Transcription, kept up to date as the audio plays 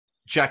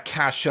Jack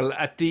Cashill,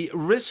 at the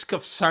risk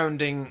of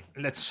sounding,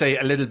 let's say,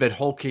 a little bit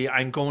hokey,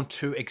 I'm going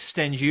to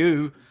extend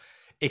you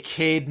a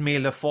céad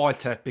míle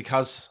fáilte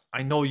because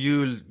I know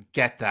you'll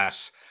get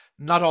that.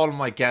 Not all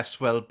my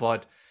guests will,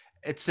 but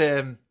it's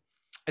an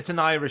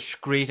Irish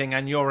greeting,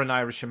 and you're an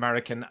Irish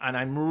American, and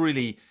I'm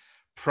really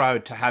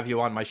proud to have you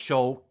on my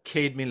show.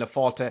 Céad míle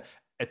fáilte,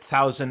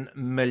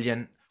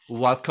 1,000,000,000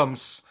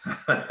 welcomes.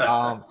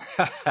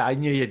 I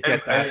knew you'd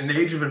get that. In the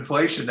age of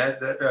inflation, that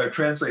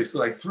translates to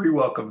like 3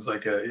 welcomes,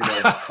 like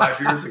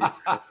 5 years ago.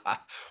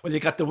 Well,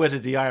 you got the wit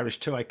of the Irish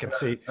too, I can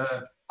see.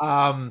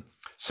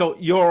 So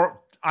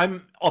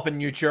I'm up in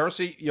New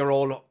Jersey, your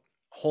old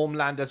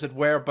homeland, as it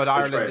were, but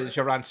Ireland is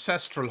your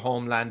ancestral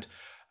homeland,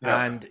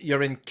 and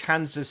you're in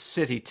Kansas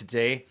City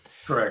today.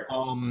 Correct.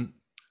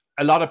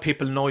 A lot of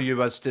people know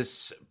you as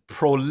this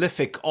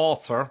prolific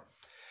author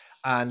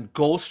and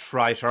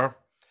ghostwriter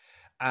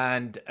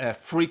and a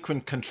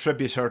frequent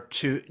contributor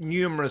to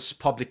numerous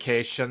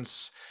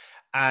publications,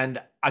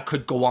 and I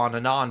could go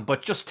on,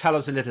 but just tell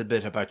us a little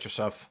bit about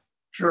yourself.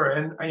 Sure,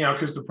 and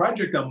because the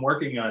project I'm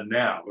working on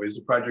now is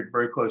a project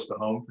very close to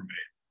home for me,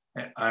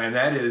 and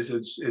that is,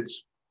 it's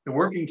the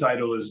working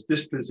title is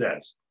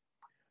Dispossessed,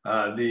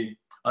 the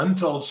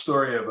untold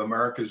story of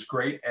America's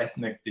great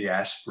ethnic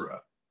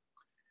diaspora.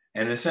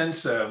 And in a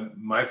sense,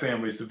 my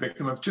family is the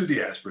victim of 2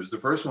 diasporas. The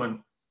first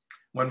one,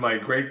 when my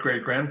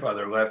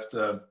great-great-grandfather left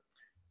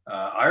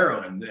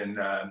Ireland in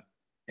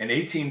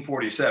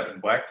 1847,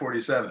 Black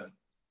 47,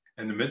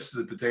 in the midst of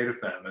the potato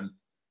famine,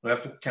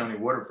 left County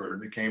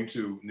Waterford and came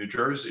to New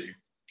Jersey.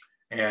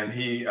 And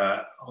he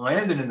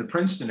landed in the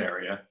Princeton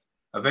area,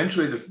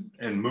 eventually,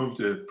 and moved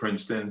to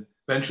Princeton.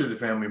 Eventually, the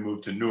family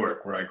moved to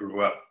Newark, where I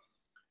grew up.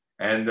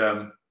 And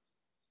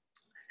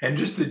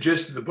just the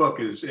gist of the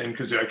book is, and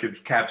because I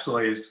could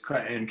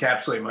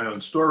encapsulate my own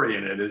story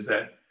in it, is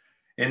that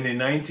in the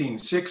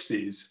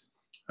 1960s,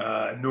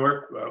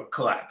 Newark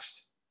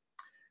collapsed.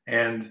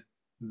 And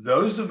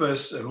those of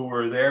us who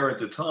were there at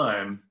the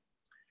time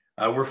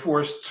were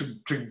forced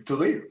to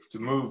leave, to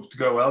move, to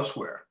go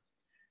elsewhere.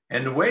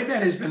 And the way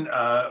that has been,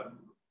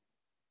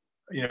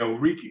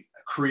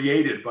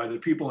 recreated by the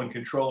people in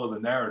control of the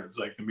narratives,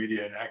 like the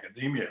media and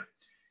academia,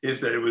 is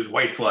that it was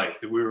white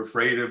flight, that we were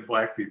afraid of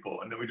Black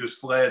people, and that we just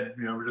fled,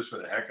 just for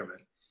the heck of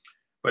it.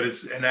 But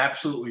it's an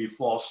absolutely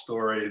false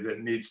story that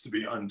needs to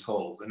be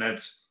untold. And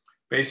that's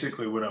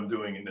basically what I'm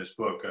doing in this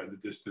book, The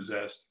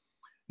Dispossessed.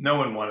 No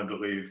one wanted to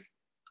leave.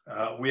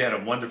 We had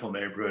a wonderful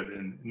neighborhood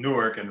in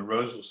Newark, in the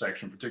Roseville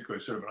section,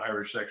 particularly sort of an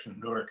Irish section of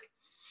Newark.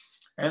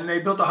 And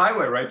they built a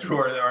highway right through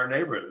our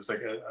neighborhood. It's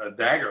like a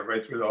dagger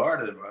right through the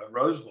heart of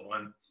Roseville.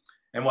 And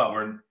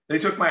they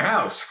took my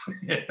house.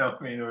 It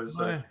was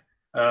like,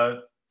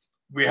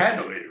 we had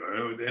to leave,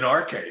 in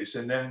our case.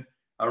 And then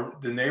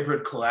the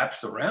neighborhood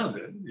collapsed around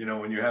it.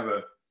 When you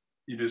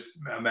just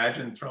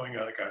imagine throwing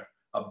a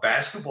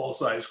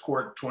basketball-sized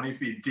court 20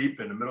 feet deep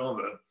in the middle of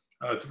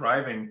a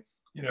thriving,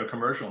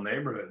 commercial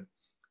neighborhood,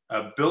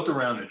 built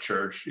around a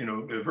church,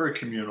 very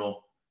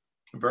communal,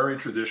 very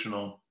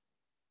traditional,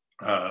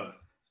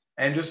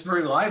 and just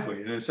very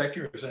lively in a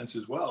secular sense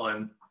as well.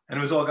 And it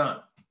was all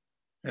gone.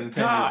 And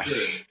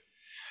Gosh.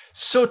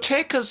 So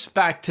take us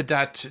back to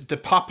the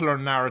popular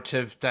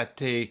narrative that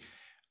the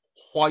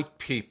white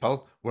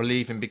people were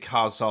leaving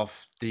because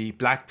of the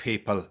Black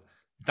people.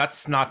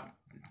 That's not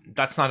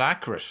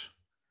accurate.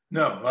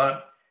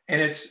 No,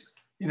 and it's,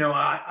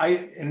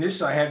 in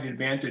this, I have the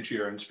advantage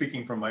here, and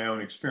speaking from my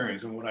own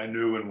experience and what I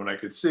knew and what I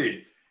could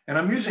see. And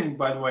I'm using,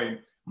 by the way,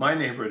 my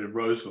neighborhood in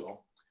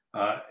Roseville,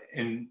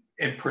 in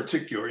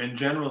particular, in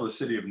general, the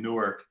city of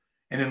Newark,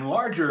 and in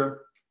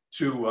larger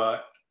to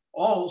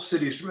all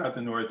cities throughout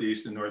the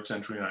Northeast and North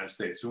Central United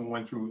States who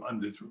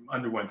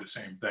underwent the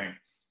same thing.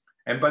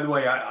 And by the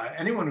way,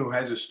 anyone who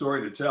has a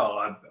story to tell,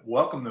 I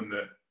welcome them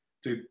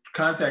to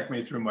contact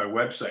me through my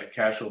website,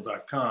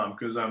 cashill.com,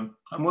 because I'm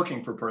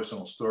looking for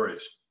personal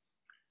stories.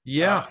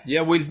 Yeah,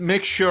 we'll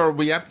make sure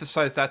we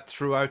emphasize that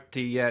throughout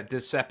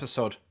this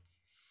episode.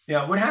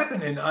 Yeah, what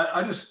happened, and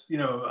I just,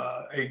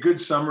 a good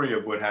summary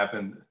of what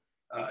happened,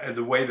 and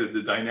the way that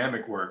the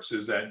dynamic works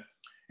is that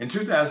in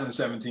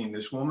 2017,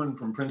 this woman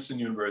from Princeton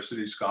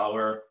University,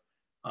 scholar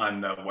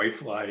on white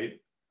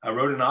flight,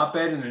 wrote an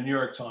op-ed in the New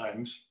York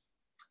Times,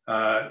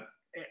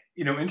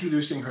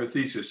 introducing her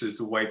thesis as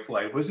to white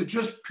flight. Was it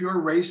just pure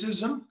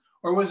racism,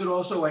 or was it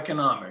also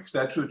economics?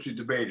 That's what she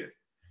debated.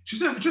 She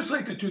said, just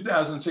like the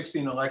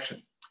 2016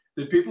 election,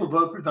 did people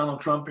vote for Donald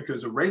Trump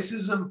because of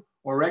racism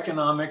or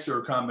economics or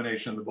a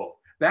combination of the both?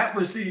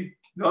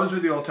 Those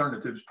were the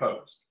alternatives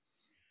posed.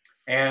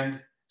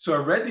 And so I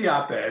read the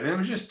op-ed, and it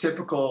was just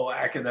typical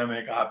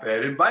academic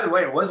op-ed. And by the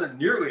way, it wasn't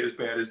nearly as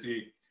bad as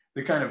the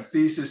kind of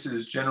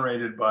theses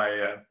generated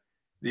by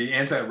the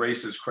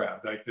anti-racist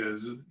crowd, like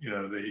there's,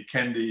 the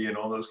Kendi and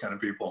all those kind of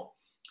people.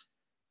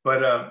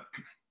 But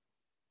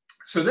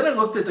so then I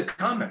looked at the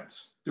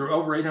comments. There were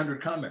over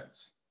 800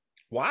 comments.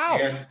 Wow.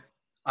 And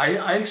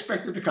I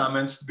expected the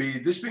comments to be,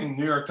 this being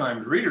New York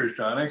Times readers,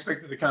 John, I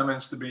expected the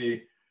comments to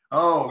be,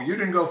 oh, you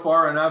didn't go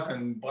far enough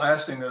in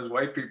blasting those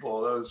white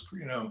people,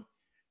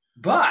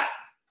 but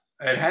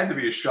it had to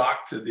be a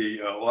shock to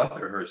the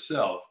author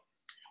herself,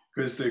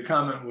 because the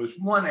comment was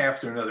one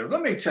after another.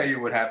 Let me tell you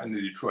what happened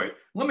to Detroit.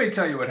 Let me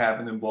tell you what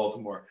happened in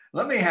Baltimore.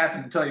 Let me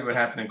tell you what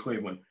happened in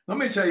Cleveland. Let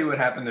me tell you what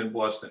happened in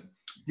Boston.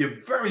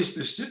 Give very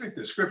specific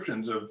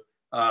descriptions of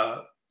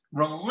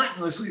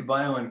relentlessly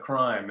violent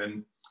crime.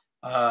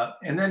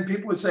 And then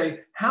people would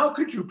say, how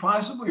could you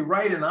possibly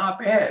write an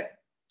op-ed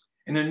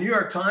in the New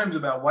York Times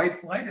about white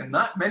flight and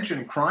not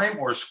mention crime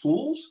or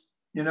schools?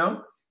 You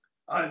know,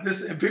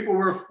 and people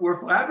were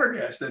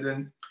flabbergasted.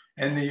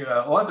 And the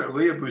author,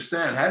 Leah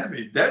Bustan, had to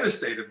be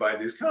devastated by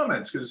these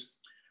comments, because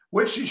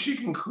what she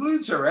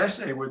concludes her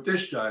essay with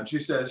this, John. She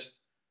says,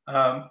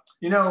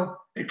 you know,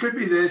 it could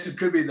be this, it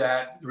could be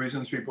that, the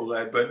reasons people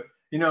left, but,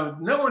 you know,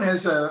 no one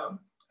has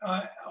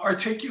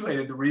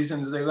articulated the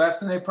reasons they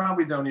left, and they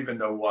probably don't even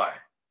know why.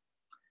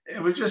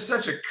 It was just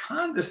such a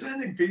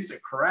condescending piece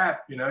of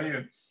crap, you know.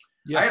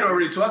 I had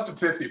already talked to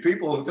 50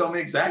 people who told me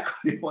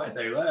exactly why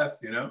they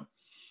left, you know.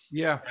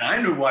 Yeah. And I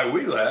knew why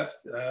we left.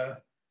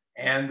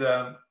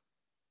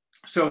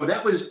 So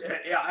that was,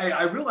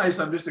 I realized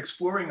I'm just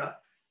exploring a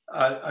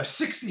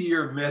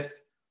 60-year myth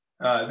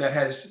that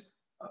has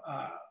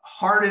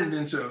hardened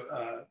into,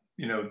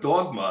 you know,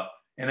 dogma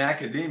in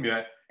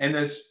academia, and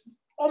that's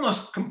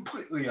almost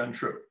completely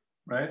untrue,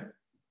 right?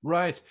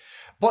 Right.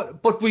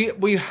 But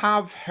we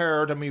have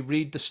heard and we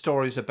read the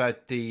stories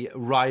about the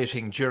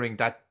rioting during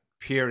that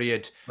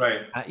period.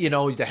 Right. You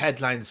know, the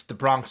headlines, the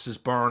Bronx is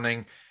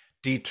burning,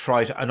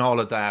 Detroit and all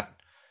of that.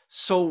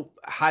 So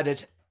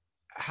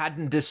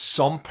hadn't this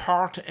some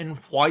part in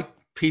white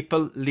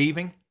people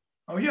leaving?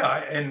 Oh,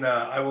 yeah. And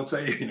I will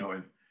tell you, you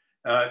know,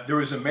 there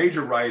was a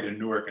major riot in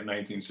Newark in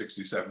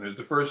 1967. It was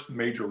the first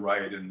major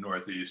riot in the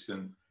Northeast,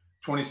 and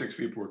 26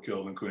 people were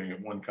killed, including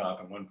one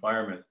cop and one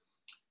fireman.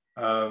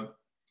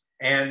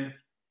 And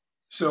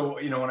so,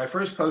 you know, when I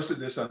first posted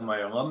this on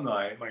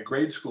my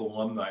grade school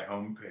alumni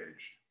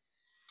homepage,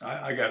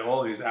 I got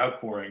all these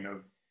outpouring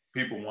of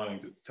people wanting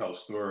to tell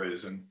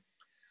stories. And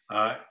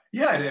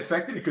yeah, it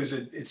affected it because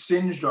it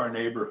singed our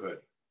neighborhood.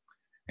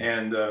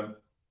 And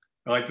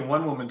like the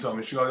one woman told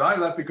me, she goes, I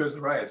left because of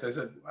the riots. I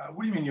said,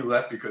 what do you mean you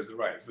left because of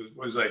the riots?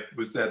 Was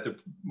that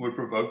what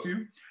provoked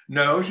you?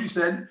 No, she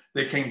said,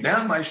 they came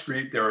down my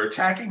street. They were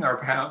attacking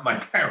my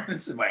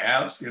parents in my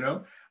house, you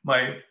know.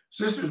 My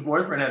sister's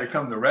boyfriend had to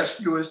come to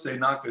rescue us. They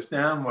knocked us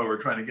down while we were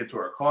trying to get to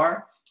our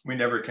car. We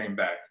never came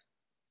back,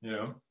 you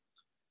know.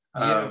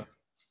 Yeah.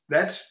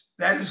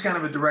 That is kind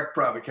of a direct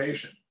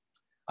provocation.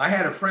 I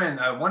had a friend,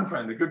 one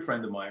friend, a good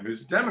friend of mine,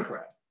 who's a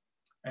Democrat,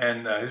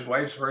 and his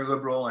wife's very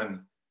liberal.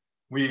 And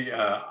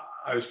I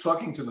was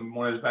talking to them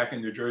when I was back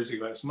in New Jersey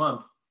last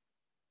month,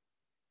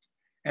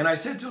 and I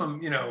said to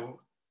him, you know,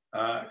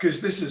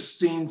 because this is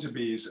seen to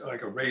be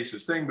like a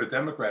racist thing, but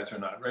Democrats are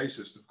not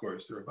racist, of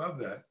course, they're above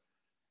that.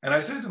 And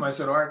I said to him, I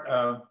said, Art,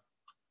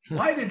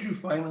 why did you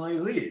finally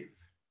leave?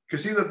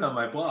 Because he lived on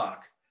my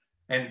block,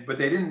 but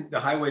the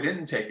highway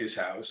didn't take his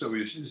house, so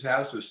his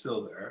house was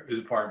still there, his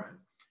apartment.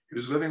 He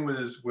was living with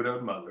his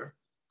widowed mother.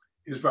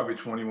 He was probably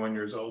 21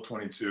 years old,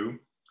 22.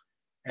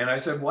 And I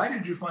said, why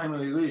did you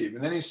finally leave?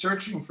 And then he's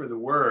searching for the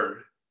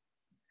word.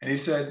 And he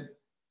said,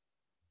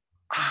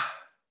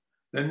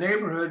 the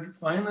neighborhood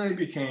finally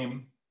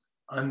became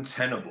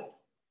untenable.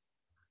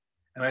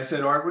 And I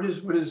said, Art, what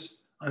does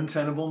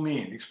untenable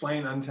mean?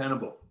 Explain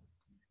untenable.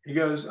 He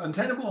goes,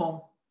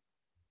 untenable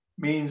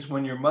means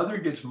when your mother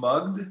gets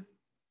mugged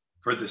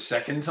for the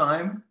second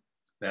time,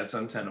 that's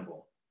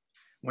untenable.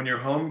 When your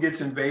home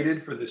gets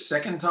invaded for the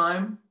second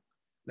time,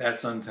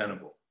 that's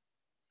untenable.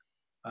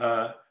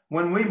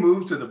 When we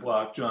moved to the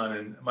block, John,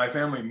 and my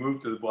family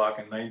moved to the block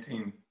in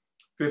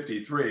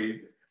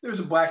 1953, there was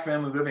a black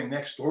family living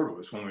next door to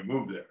us when we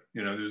moved there.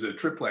 You know, there's a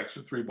triplex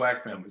with 3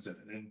 black families in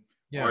it, and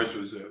ours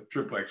was a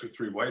triplex with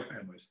 3 white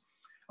families.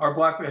 Our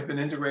block had been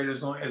integrated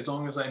as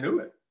long as I knew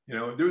it. You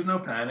know, there was no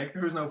panic,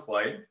 there was no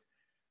flight.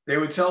 They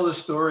would tell the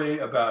story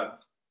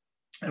about,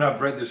 and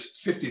I've read this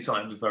 50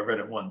 times if I've read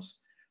it once,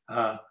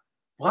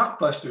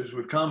 blockbusters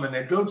would come and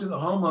they'd go to the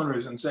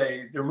homeowners and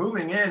say, they're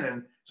moving in.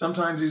 And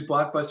sometimes these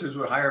blockbusters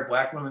would hire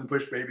black women,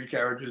 push baby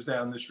carriages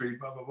down the street,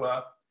 blah, blah,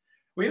 blah.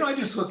 Well, you know, I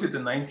just looked at the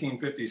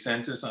 1950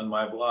 census on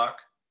my block.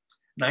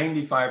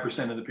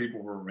 95% of the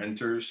people were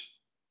renters.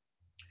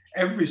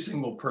 Every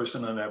single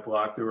person on that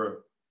block, there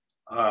were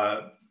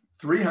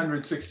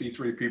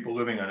 363 people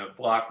living on a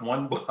block,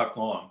 1 block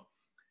long.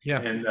 Yeah.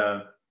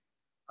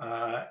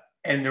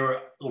 And there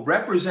were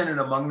represented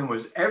among them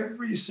was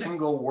every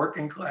single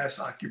working class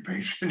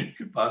occupation you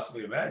could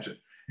possibly imagine,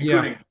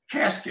 including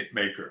casket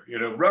maker, you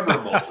know,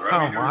 rubber molder.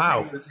 I mean,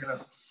 wow. That, you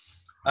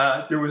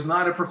know, there was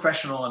not a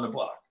professional on the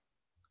block.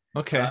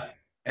 Okay.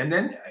 And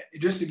then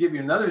just to give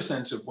you another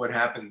sense of what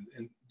happened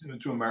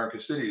to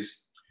America's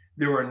cities,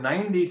 there were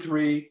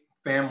 93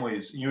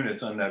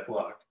 units on that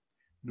block.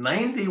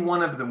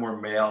 91 of them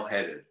were male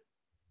headed.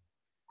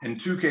 In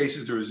 2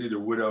 cases, there was either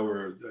widow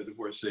or a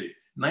divorcee.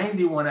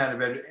 91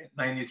 out of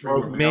 93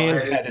 were male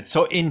headed.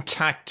 So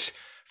intact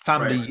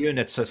family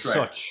units as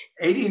such.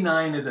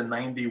 89 of the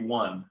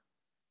 91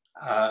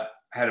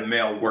 had a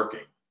male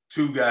working.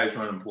 2 guys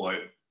were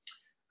unemployed.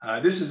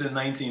 This is in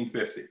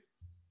 1950.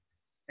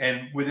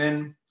 And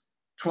within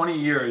 20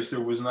 years,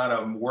 there was not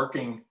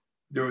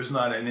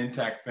an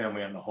intact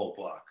family on the whole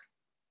block.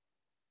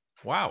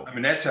 Wow. I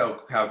mean, that's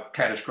how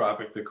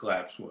catastrophic the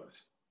collapse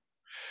was.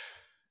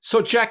 So,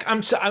 Jack,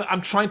 I'm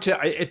trying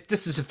to.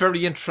 This is a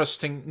very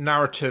interesting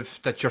narrative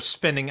that you're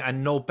spinning,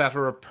 and no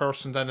better a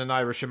person than an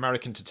Irish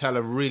American to tell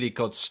a really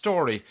good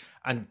story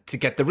and to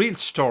get the real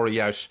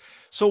story out.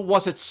 So,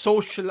 was it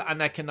social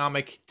and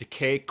economic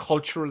decay,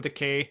 cultural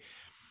decay,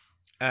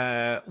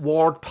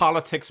 ward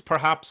politics,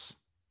 perhaps?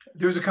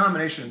 There's a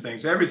combination of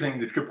things. Everything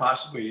that could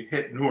possibly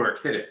hit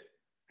Newark hit it,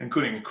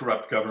 including a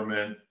corrupt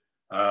government,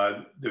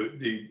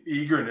 the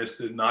eagerness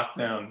to knock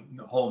down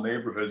the whole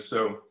neighborhood.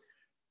 So,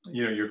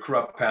 you know, your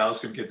corrupt pals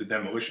could get the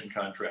demolition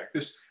contract.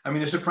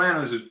 The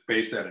Sopranos is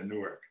based out of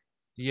Newark.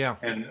 Yeah.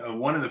 And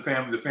one of the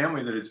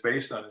family that it's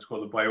based on is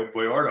called the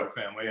Boiardo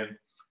family, and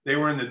they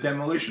were in the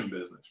demolition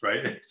business,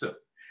 right? So,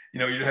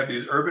 you know, you'd have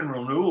these urban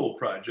renewal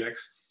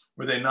projects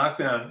where they knocked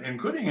down,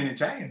 including in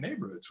Italian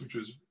neighborhoods, which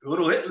was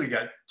Little Italy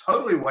got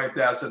totally wiped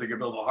out so they could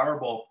build a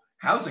horrible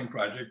housing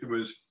project that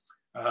was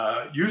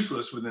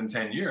useless within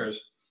 10 years.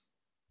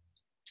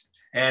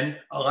 And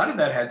a lot of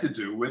that had to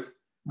do with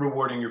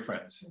rewarding your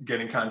friends,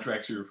 getting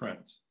contracts for your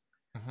friends.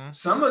 Mm-hmm.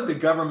 Some of the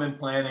government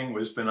planning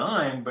was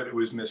benign, but it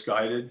was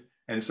misguided.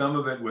 And some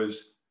of it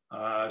was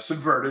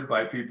subverted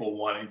by people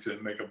wanting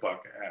to make a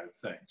buck out of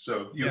things.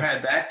 So you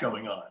had that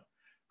going on.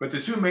 But the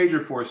two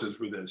major forces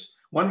were this.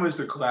 One was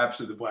the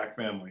collapse of the Black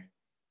family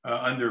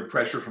under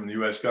pressure from the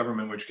US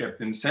government, which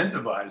kept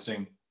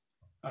incentivizing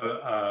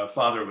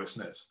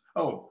fatherlessness.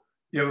 Oh,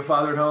 you have a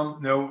father at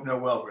home? No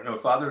welfare. No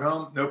father at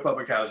home? No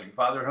public housing.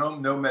 Father at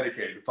home? No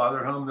Medicaid. Father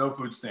at home? No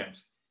food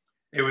stamps.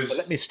 It was. Well,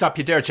 let me stop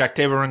you there, Jack.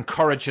 They were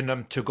encouraging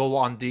them to go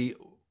on the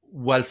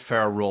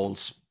welfare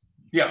rolls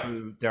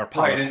through their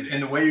policies. Right,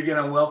 and the way you get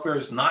on welfare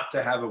is not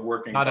to have a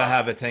working. Not to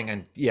have a thing,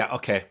 and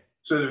okay.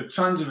 So there are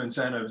tons of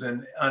incentives,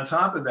 and on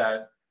top of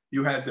that,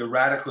 you had the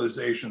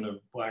radicalization of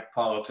Black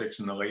politics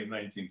in the late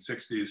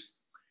 1960s,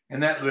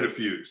 and that lit a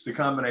fuse. The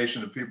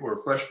combination of people who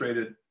were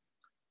frustrated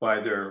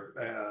by their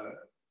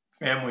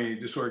family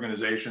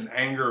disorganization,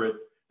 anger at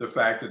the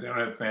fact that they don't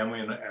have family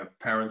and have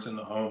parents in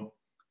the home.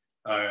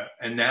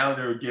 And now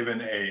they're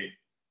given a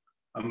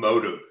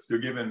motive. They're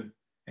given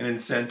an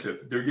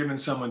incentive. They're given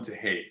someone to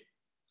hate.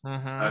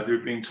 Mm-hmm.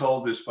 They're being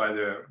told this by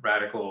the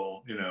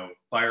radical,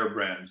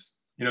 firebrands.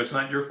 It's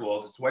not your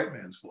fault. It's white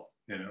man's fault,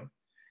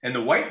 And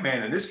the white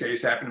man in this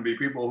case happened to be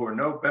people who are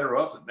no better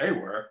off than they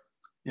were,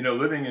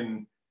 living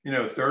in,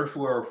 third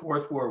floor or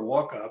fourth floor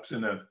walk-ups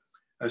in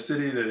a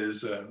city that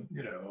is,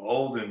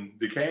 old and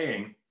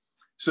decaying.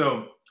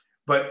 So,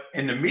 but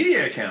in the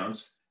media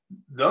accounts,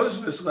 those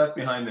of us left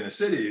behind in the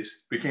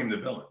cities became the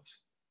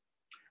villains.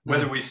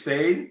 Whether we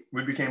stayed,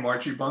 we became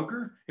Archie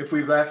Bunker. If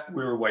we left,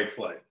 we were white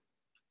flight.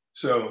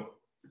 So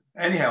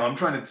anyhow, I'm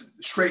trying to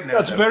straighten out.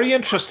 That's very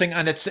interesting,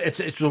 and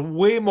it's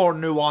way more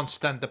nuanced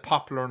than the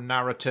popular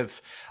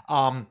narrative.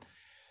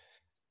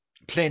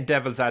 Plain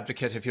devil's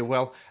advocate, if you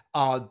will.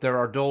 There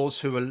are those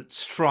who will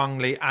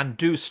strongly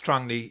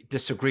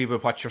disagree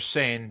with what you're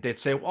saying. They'd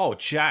say, "Oh,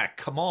 Jack,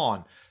 come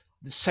on,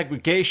 the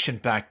segregation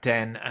back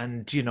then,"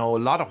 and a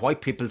lot of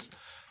white people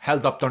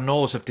held up their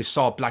nose if they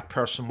saw a Black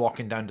person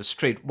walking down the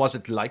street. Was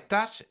it like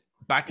that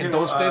back in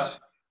those days?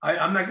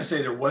 I'm not going to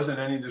say there wasn't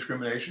any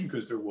discrimination,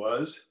 because there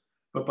was,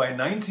 but by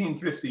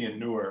 1950 in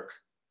Newark,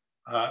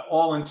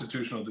 all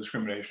institutional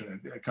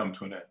discrimination had come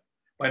to an end.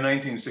 By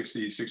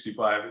 1960,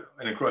 65,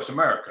 and across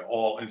America,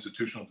 all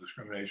institutional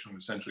discrimination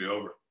was essentially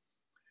over.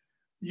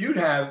 You'd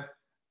have,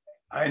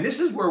 and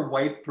this is where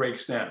white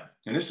breaks down,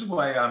 and this is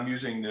why I'm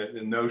using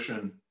the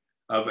notion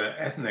of an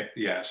ethnic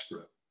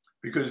diaspora,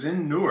 because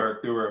in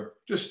Newark, there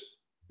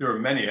were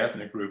many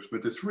ethnic groups,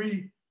 but the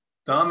three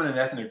dominant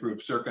ethnic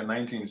groups circa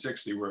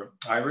 1960 were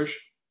Irish,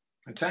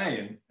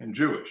 Italian, and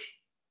Jewish.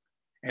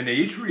 And they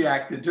each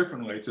reacted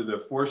differently to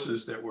the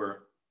forces that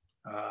were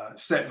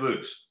set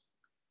loose.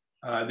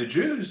 The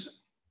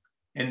Jews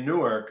in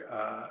Newark,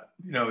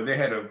 they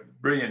had a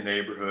brilliant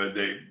neighborhood.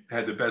 They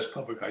had the best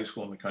public high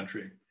school in the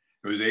country.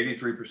 It was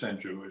 83%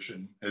 Jewish,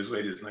 and as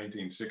late as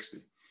 1960.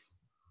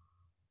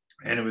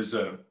 And it was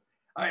a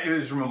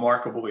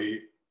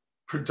remarkably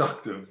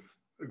productive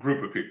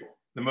group of people,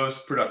 the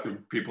most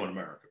productive people in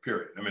America,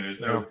 period. I mean, there's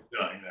no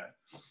denying that.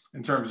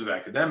 In terms of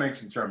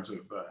academics, in terms of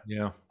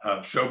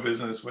show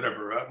business,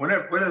 whatever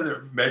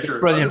measure.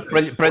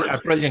 A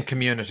brilliant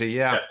community,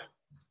 yeah.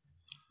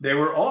 They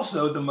were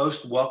also the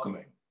most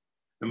welcoming,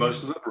 the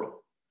most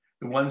liberal,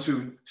 the ones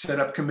who set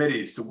up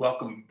committees to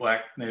welcome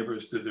Black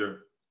neighbors to their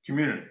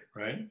community,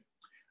 right?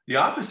 The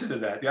opposite of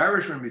that, the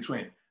Irish were in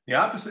between. The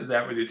opposite of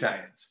that were the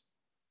Italians.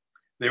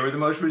 They were the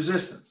most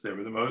resistant. They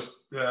were the most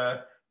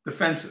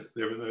defensive.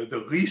 They were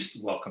the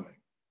least welcoming.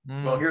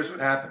 Well, here's what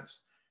happens.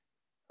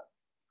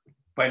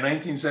 By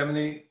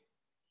 1970,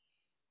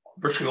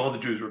 virtually all the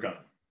Jews were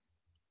gone.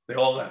 They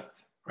all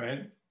left,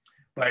 right?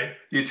 The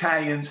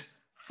Italians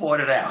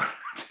fought it out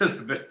to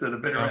the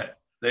bitter end.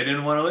 They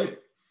didn't want to leave.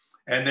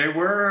 And they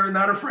were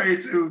not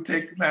afraid to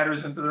take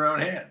matters into their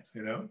own hands,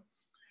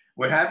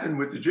 what happened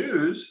with the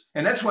Jews,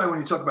 and that's why when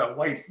you talk about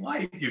white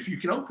flight, if you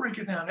don't break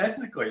it down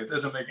ethnically, it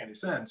doesn't make any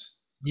sense.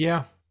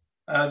 Yeah.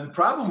 The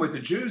problem with the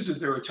Jews is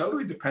they were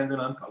totally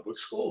dependent on public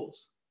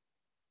schools.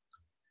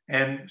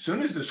 And as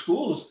soon as the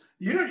schools,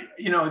 you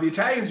know, the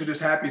Italians are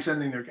just happy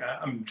sending their,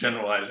 I'm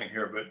generalizing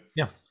here, but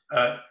yeah,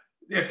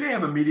 if they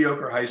have a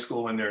mediocre high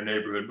school in their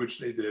neighborhood, which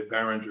they did,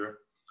 Barringer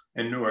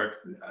and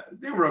Newark,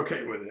 they were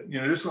okay with it. You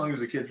know, just as long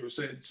as the kids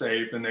were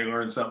safe and they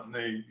learned something,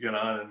 they get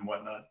on and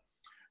whatnot.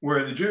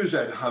 Where the Jews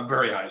had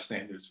very high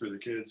standards for the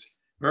kids,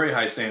 very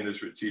high standards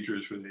for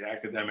teachers, for the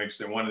academics.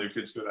 They wanted their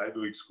kids to go to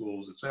Ivy League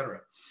schools, et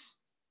cetera.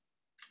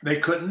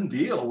 They couldn't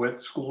deal with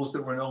schools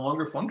that were no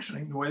longer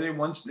functioning the way they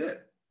once did.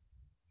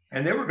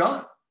 And they were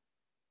gone.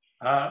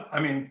 I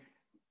mean,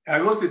 I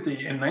looked at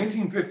in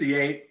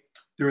 1958,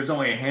 there was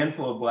only a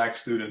handful of Black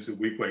students at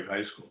Weequahic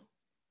High School.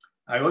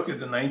 I looked at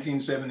the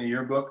 1970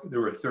 yearbook, there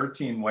were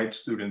 13 white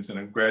students in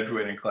a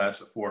graduating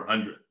class of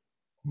 400.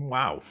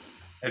 Wow.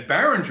 At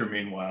Barringer,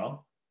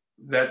 meanwhile,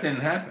 that didn't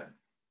happen.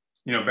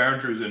 You know,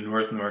 Barringer is in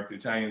North Newark, the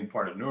Italian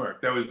part of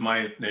Newark. That was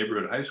my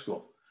neighborhood high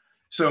school.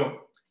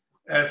 So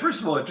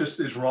first of all, it just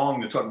is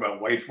wrong to talk about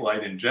white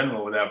flight in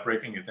general without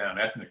breaking it down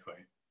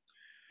ethnically.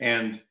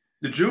 And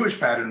the Jewish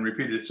pattern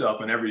repeated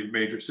itself in every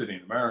major city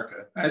in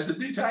America, as did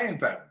the Italian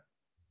pattern.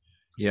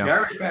 Yeah. The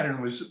Irish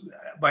pattern was,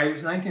 by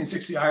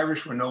 1960,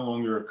 Irish were no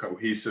longer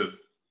cohesive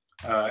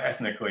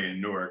ethnically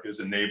in Newark as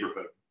a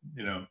neighborhood,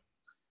 you know.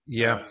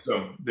 Yeah.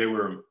 So they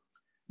were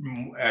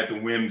at the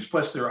whims,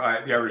 plus the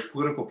Irish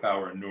political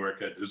power in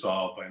Newark had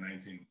dissolved by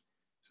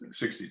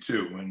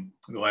 1962 when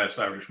the last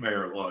Irish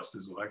mayor lost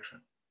his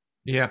election.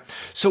 Yeah.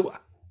 So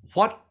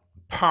what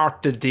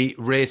part did the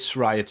race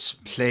riots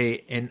play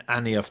in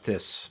any of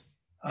this?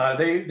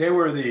 They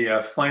were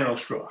the final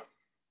straw.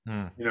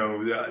 Hmm. You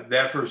know,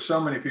 that for so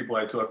many people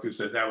I talked to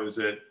said that was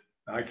it.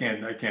 I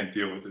can't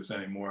deal with this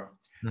anymore.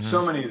 Mm-hmm.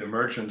 So many of the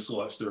merchants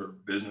lost their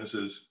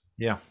businesses.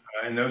 Yeah.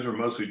 And those were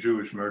mostly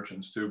Jewish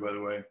merchants too, by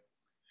the way.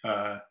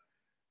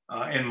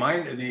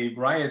 And the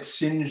riots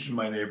singed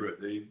my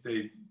neighborhood.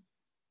 They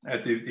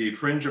at the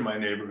fringe of my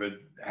neighborhood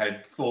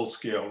had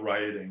full-scale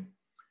rioting.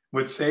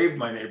 What saved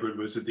my neighborhood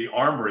was that the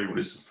armory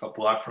was a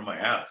block from my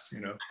house,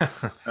 you know.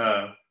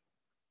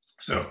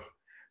 So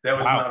that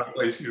was not a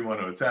place you'd want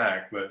to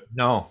attack, but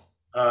no.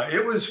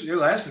 It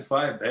lasted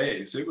 5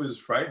 days. It was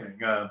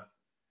frightening. And,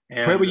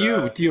 where were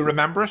you? Do you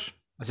remember it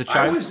as a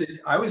child?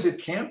 I was at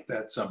camp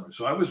that summer,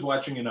 so I was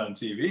watching it on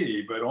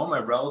TV, but all my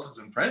relatives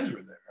and friends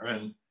were there,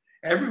 and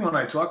everyone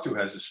I talked to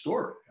has a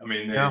story. I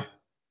mean,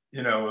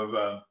 you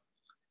know,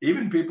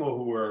 even people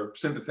who were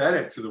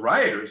sympathetic to the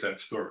rioters have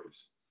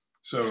stories.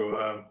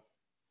 So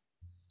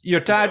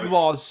your dad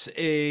was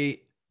a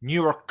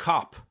Newark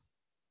cop.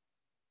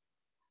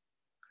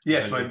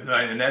 Yes,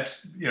 and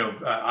that's, you know,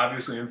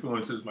 obviously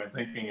influences my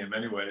thinking in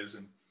many ways.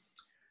 And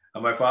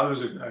my father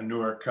was a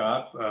Newark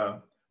cop.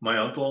 My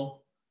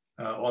uncle,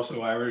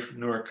 also Irish,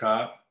 Newark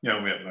cop. You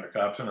know, we have a lot of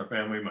cops in our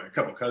family. My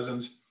couple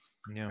cousins.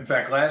 Yeah. In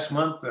fact, last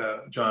month,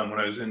 John, when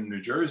I was in New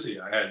Jersey,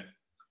 I had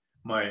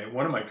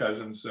one of my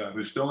cousins,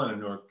 who's still in the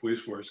Newark police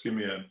force, give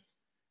me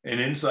an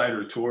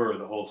insider tour of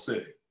the whole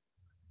city.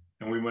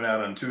 And we went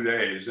out on 2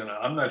 days, and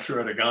I'm not sure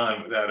I'd have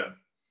gone without it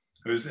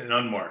was an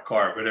unmarked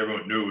car, but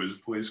everyone knew it was a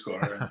police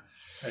car.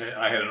 And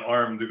I had an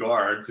armed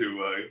guard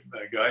to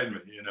guide me,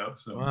 you know.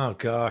 So. Oh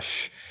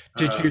gosh!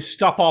 Did you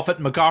stop off at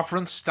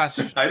McGoffrin's?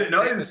 I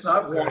didn't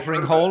stop.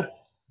 Watering hole.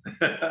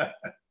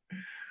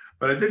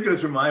 But I did go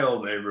through my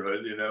old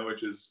neighborhood, you know,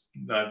 which is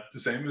not the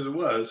same as it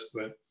was.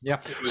 But yeah.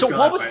 So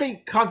what was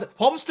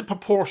the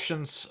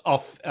proportions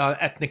of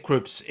ethnic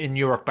groups in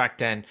Newark back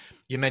then?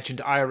 You mentioned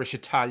Irish,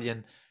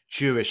 Italian,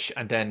 Jewish,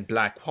 and then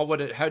Black. How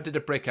did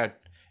it break out?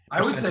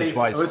 I would say,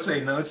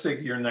 let's take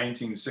the year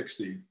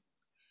 1960.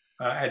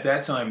 At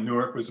that time,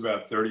 Newark was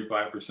about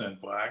 35%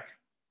 Black.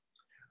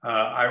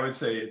 I would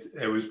say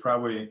it was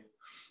probably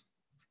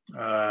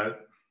 25%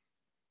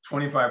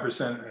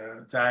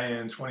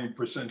 Italian,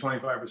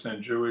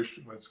 25% Jewish.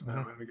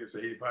 Let me guess,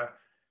 85.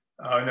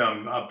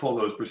 No, I'll pull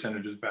those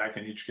percentages back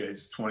in each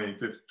case, 20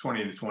 to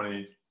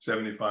 20,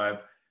 75,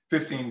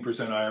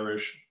 15%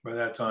 Irish by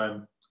that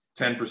time,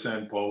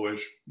 10%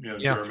 Polish, you know,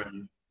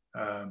 German.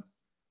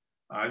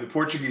 The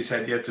Portuguese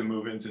had yet to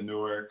move into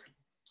Newark.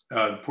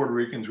 The Puerto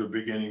Ricans were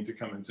beginning to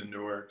come into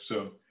Newark.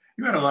 So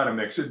you had a lot of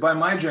mixes. By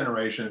my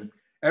generation,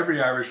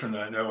 every Irishman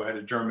that I know had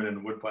a German in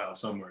the woodpile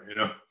somewhere, you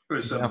know. There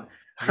was some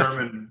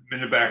German in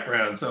the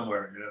background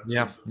somewhere, you know.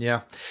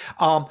 Yeah.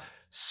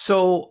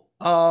 So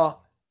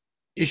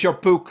is your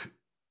book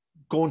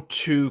going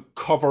to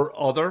cover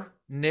other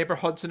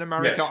neighborhoods in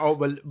America, or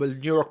will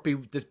Newark be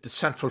the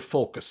central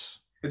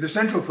focus? The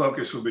central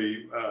focus will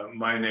be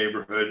my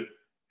neighborhood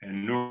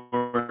and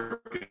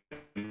Newark,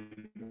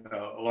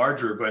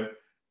 larger, but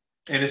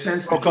in a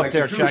sense, like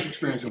the Jewish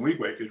experience in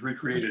Weequahic is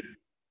recreated.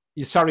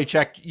 Sorry,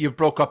 Jack, you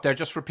broke up there.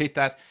 Just repeat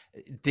that.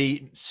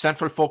 The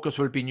central focus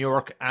will be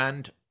Newark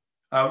and?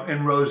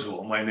 In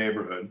Roseville, my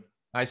neighborhood.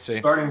 I see.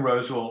 Starting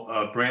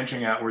Roseville,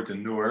 branching outward to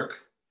Newark.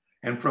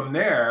 And from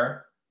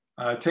there,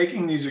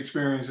 taking these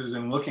experiences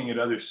and looking at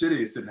other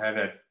cities that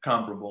had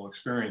comparable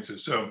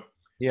experiences. So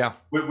Yeah.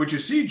 what you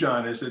see,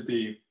 John, is that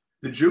the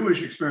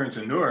Jewish experience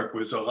in Newark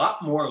was a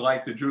lot more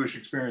like the Jewish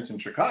experience in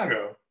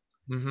Chicago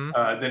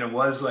than it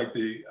was like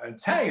the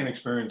Italian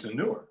experience in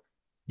Newark.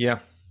 Yeah.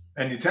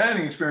 And the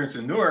Italian experience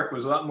in Newark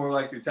was a lot more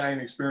like the Italian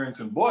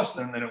experience in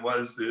Boston than it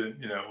was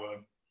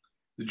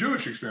the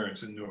Jewish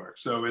experience in Newark.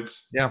 So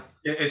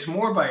it's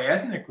more by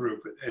ethnic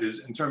group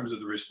in terms of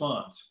the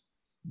response.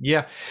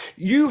 Yeah.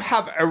 You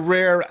have a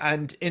rare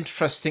and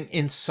interesting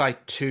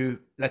insight to,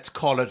 let's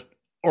call it,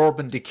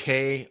 urban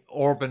decay,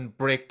 urban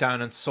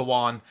breakdown, and so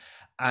on.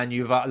 And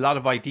you've a lot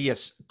of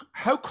ideas.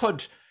 How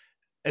could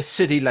a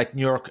city like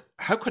New York,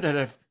 how could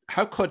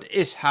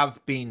it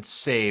have been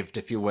saved,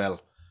 if you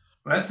will?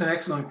 Well, that's an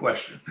excellent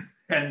question.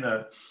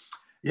 And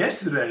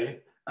yesterday,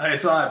 I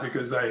saw it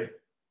because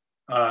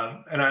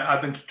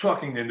I've been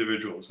talking to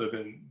individuals. I've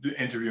been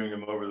interviewing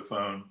them over the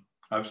phone.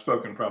 I've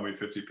spoken probably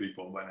 50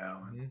 people by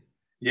now. And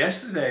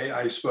yesterday,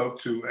 I spoke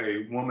to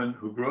a woman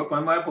who grew up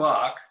on my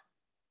block,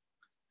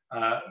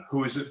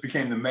 who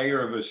became the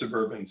mayor of a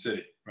suburban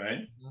city,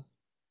 right?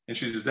 And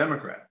she's a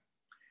Democrat.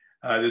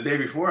 The day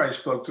before, I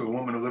spoke to a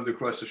woman who lived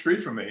across the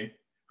street from me,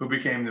 who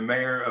became the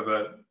mayor of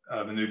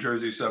a New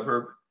Jersey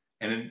suburb,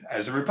 and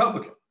as a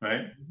Republican,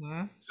 right?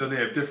 So they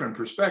have different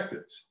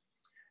perspectives.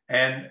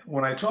 And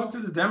when I talked to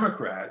the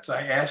Democrats,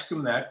 I asked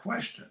them that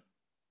question.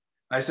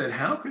 I said,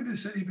 how could the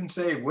city been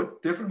saved?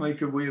 What differently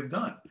could we have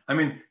done? I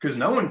mean, because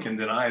no one can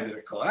deny that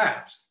it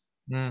collapsed.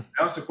 Now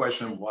it's the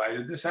question of why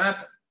did this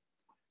happen?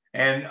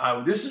 And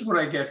this is what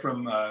I get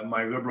from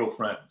my liberal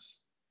friends.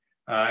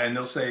 And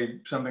they'll say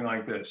something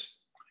like this.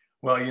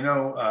 Well, you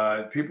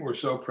know, people were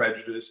so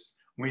prejudiced.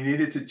 We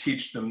needed to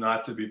teach them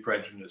not to be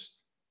prejudiced.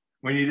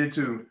 We needed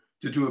to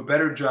do a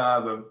better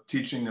job of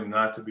teaching them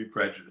not to be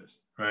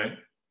prejudiced, right?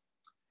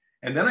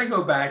 And then I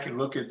go back and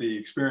look at the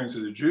experience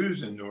of the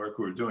Jews in Newark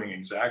who are doing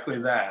exactly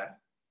that,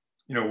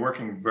 you know,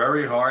 working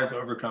very hard to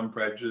overcome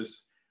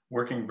prejudice,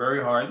 working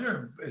very hard.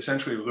 They're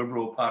essentially a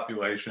liberal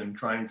population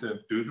trying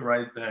to do the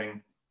right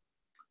thing.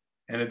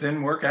 And it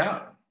didn't work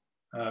out,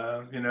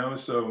 you know,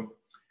 so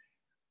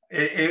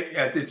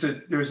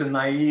there's a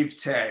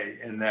naivete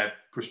in that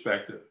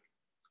perspective.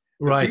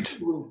 Right. The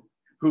people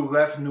who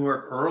left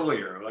Newark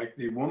earlier, like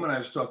the woman I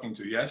was talking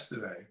to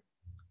yesterday,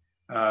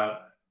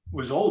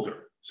 was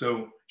older.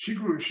 So she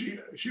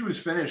was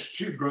finished.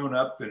 She had grown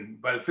up,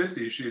 and by the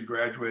 50s, she had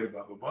graduated,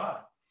 blah, blah, blah,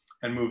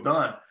 and moved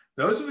on.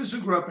 Those of us who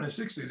grew up in the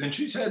 60s, and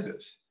she said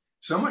this,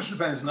 so much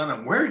depends not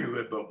on where you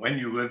live, but when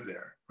you live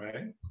there,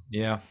 right?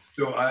 Yeah.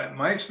 So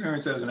my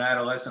experience as an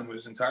adolescent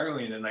was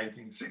entirely in the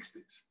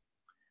 1960s.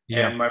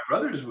 Yeah. And my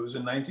brother's was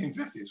in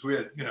 1950s. We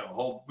had, you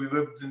know, we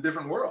lived in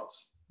different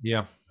worlds.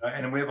 Yeah.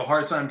 And we have a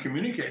hard time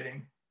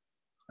communicating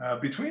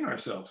between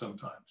ourselves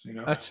sometimes, you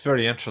know. That's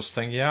very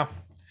interesting. Yeah.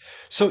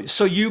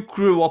 So you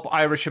grew up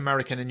Irish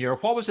American in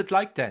Europe. What was it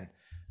like then?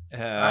 You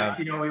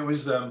know, it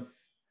was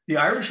the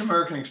Irish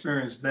American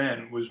experience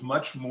then was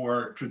much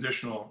more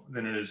traditional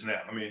than it is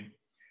now. I mean,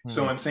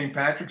 so on St.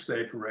 Patrick's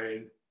Day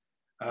parade,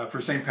 for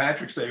St.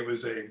 Patrick's Day, it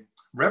was a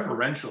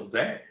reverential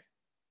day.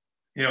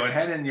 You know, it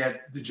hadn't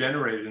yet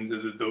degenerated into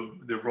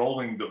the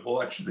rolling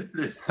debauch that it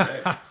is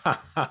today.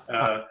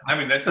 I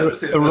mean, that's not to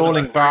say the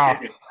rolling bar.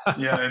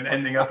 Yeah, and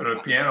ending up at a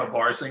piano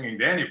bar singing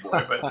Danny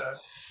Boy.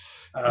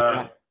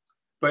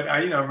 But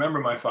I, you know, remember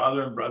my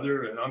father and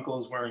brother and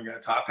uncles wearing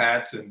top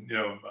hats and, you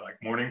know, like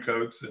morning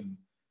coats and,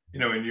 you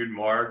know, and you'd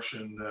march.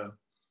 And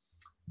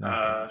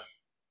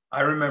I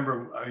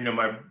remember, you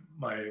know,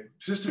 my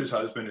sister's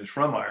husband is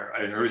from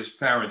Ireland, or his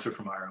parents are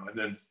from Ireland.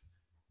 And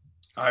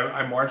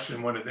I marched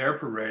in one of their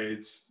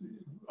parades,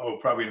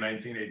 probably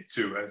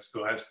 1982. That's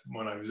the last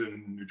one I was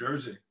in New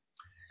Jersey.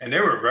 And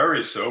they were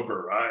very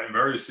sober, and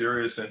very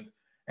serious. And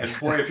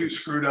boy, if you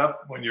screwed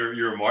up when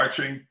you're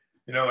marching,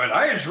 you know, and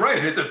I was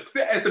right at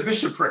the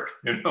bishopric,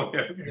 you know.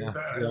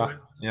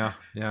 Yeah.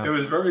 It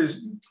was very,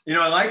 you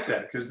know, I like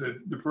that because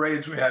the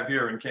parades we have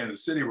here in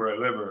Kansas City where I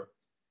live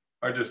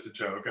are just a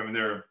joke. I mean,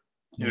 they're,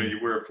 you know, you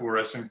wear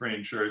fluorescent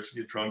green shirts,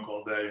 you get drunk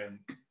all day, and,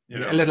 you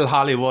know. A little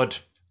Hollywood,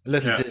 a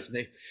little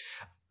Disney.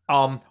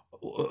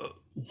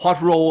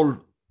 What role,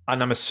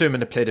 and I'm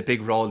assuming it played a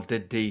big role,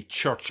 did the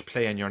church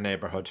play in your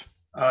neighborhood?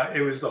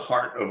 It was the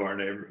heart of our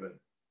neighborhood.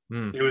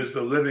 It was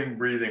the living,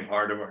 breathing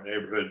heart of our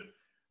neighborhood.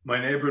 My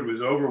neighborhood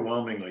was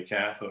overwhelmingly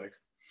Catholic,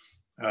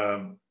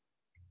 and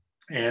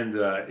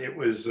there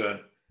was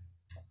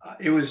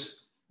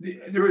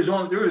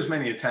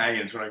many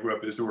Italians when I grew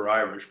up as there were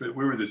Irish, but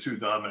we were the two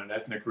dominant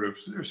ethnic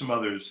groups. There were some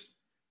others,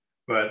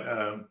 but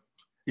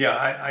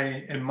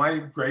I in my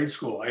grade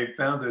school I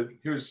found that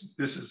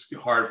this is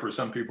hard for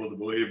some people to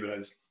believe, but I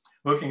was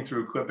looking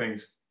through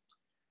clippings,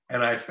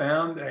 and I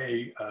found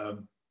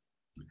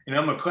you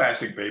know, I'm a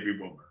classic baby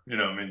boomer, you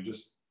know, I mean,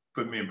 just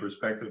put me in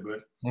perspective,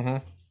 but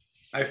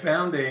I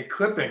found a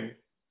clipping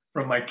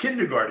from my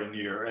kindergarten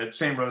year at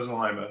St. Rose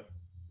Lima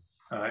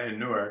in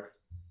Newark.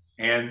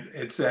 And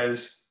it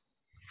says,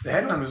 the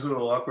headline was a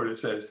little awkward. It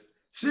says,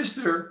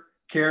 "Sister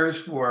cares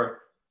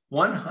for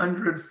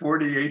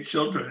 148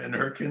 children in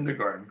her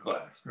kindergarten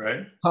class,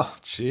 right? Oh,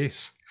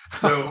 jeez.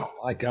 So, Oh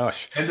my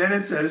gosh. and then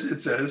it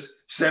says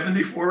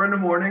 74 in the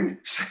morning,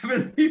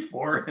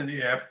 74 in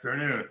the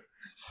afternoon.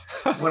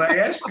 When I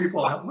ask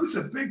people, what's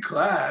a big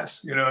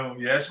class? You know,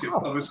 you ask a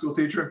public school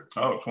teacher,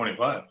 oh,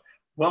 25.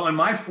 Well, in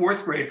my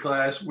fourth grade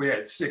class, we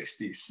had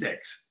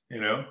 66,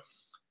 you know?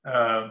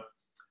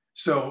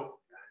 So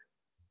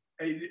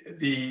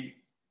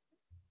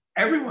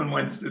everyone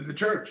went to the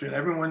church and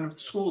everyone went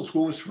to school.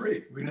 School was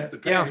free. We didn't have to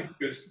pay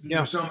because there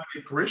were so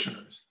many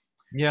parishioners.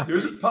 Yeah.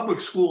 There's a public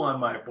school on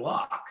my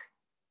block,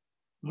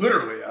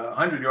 literally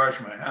 100 yards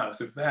from my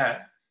house, if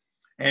that.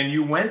 And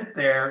you went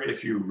there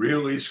if you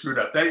really screwed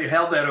up. That you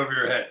held that over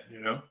your head,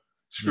 you know.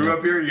 Screw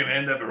up here, you're gonna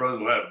end up at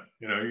Roosevelt.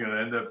 You know, you're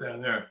gonna end up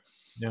down there.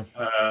 Yeah.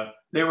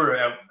 They were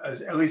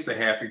at least a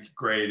half a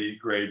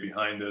grade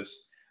behind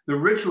us. The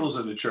rituals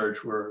of the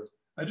church were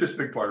just a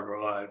big part of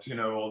our lives. You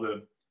know, all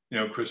the, you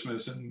know,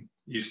 Christmas and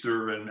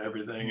Easter and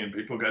everything, and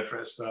people got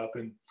dressed up.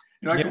 And,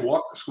 you know, I could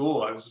walk to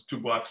school. I was 2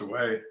 blocks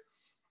away.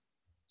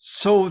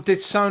 So they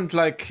sound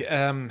like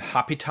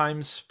happy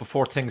times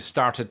before things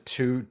started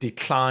to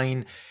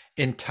decline,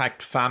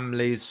 intact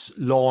families,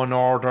 law and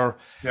order,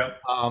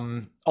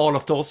 all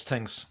of those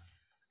things.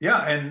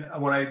 Yeah, and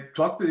when I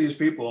talk to these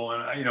people,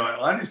 and you know, a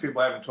lot of these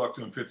people I haven't talked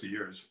to in 50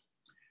 years,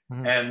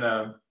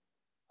 and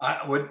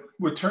what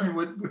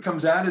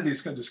comes out of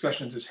these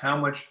discussions is how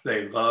much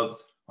they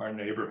loved our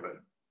neighborhood.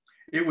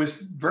 It was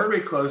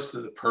very close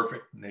to the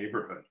perfect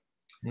neighborhood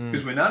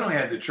because we not only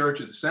had the church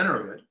at the center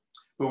of it,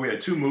 but we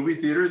had 2 movie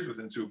theaters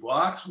within 2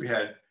 blocks. We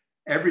had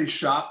every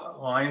shop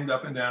lined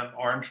up and down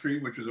Orange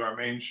Street, which was our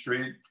main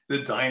street, the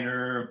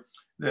diner,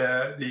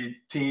 the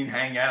teen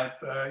hangout,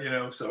 you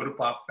know, soda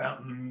pop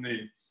fountain,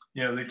 the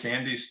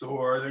candy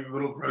store, the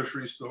little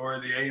grocery store,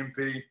 the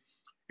A&P.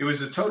 It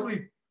was a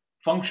totally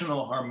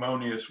functional,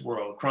 harmonious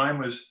world. Crime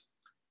was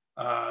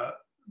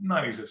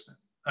non-existent.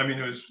 I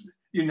mean,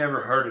 you never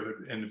heard of it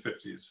in the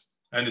 50s.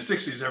 And the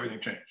 60s, everything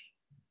changed.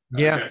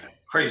 Yeah.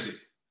 Crazy.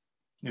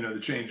 You know,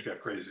 the change got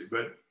crazy.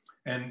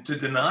 And to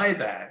deny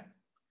that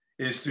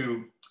is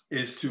to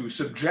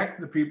subject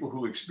the people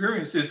who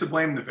experienced, is to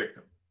blame the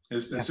victim,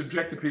 is to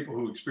subject the people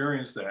who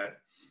experienced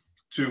that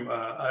to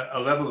a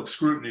level of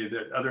scrutiny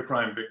that other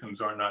crime victims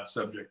are not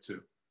subject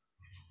to.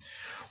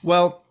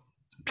 Well,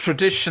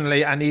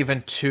 traditionally, and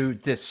even to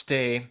this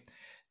day,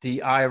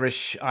 the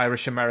Irish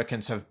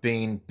Americans have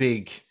been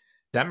big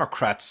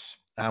Democrats.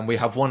 And we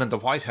have one in the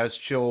White House,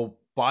 Joe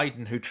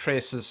Biden, who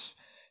traces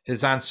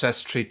his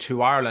ancestry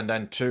to Ireland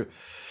and to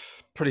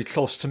pretty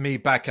close to me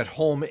back at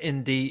home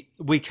in the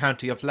wee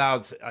county of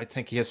Louth. I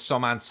think he has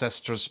some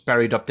ancestors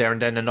buried up there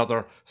and then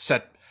another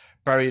set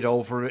buried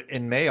over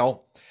in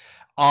Mayo.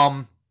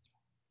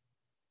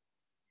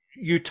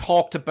 You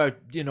talked about,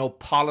 you know,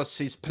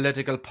 policies,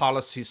 political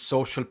policies,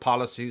 social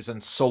policies,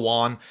 and so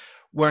on.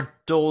 Weren't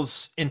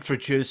those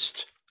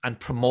introduced and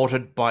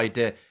promoted by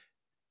the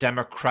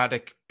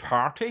Democratic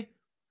Party?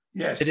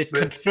 Yes. Did it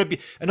contribute?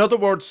 In other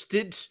words,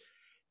 did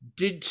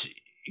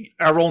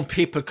our own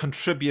people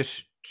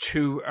contribute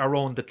to our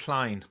own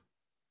decline?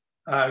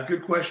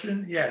 Good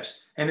question.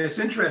 Yes. And it's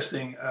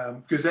interesting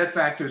because that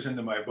factors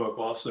into my book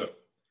also.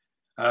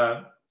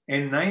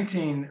 In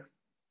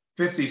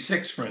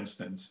 1956, for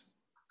instance,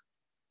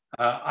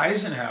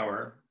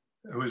 Eisenhower,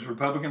 who was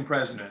Republican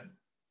president,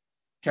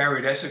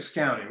 carried Essex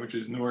County, which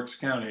is Newark's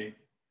county,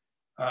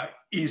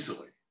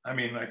 easily. I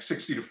mean, like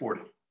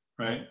 60-40,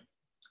 right?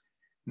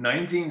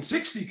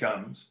 1960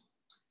 comes,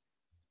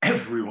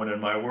 everyone in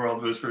my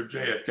world was for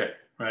JFK,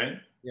 right?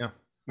 Yeah.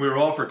 We were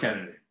all for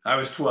Kennedy. I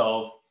was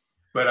 12,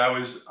 but I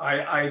was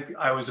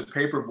a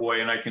paper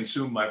boy and I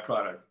consumed my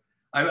product.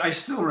 I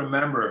still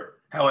remember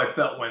how I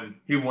felt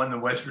when he won the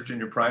West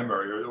Virginia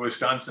primary or the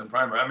Wisconsin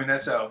primary. I mean,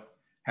 that's how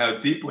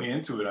deeply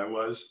into it I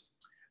was.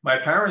 My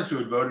parents, who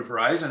had voted for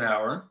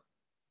Eisenhower,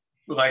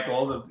 like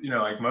all the, you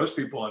know, like most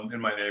people in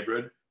my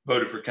neighborhood,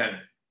 voted for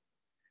Kennedy.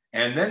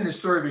 And then the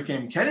story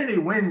became Kennedy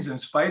wins in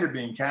spite of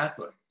being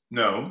Catholic.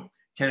 No,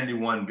 Kennedy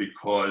won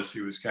because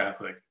he was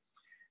Catholic.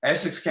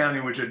 Essex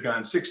County, which had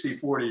gone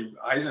 60-40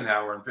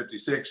 Eisenhower in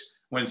 56,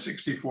 went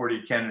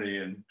 60-40 Kennedy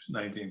in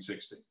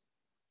 1960.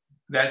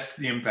 That's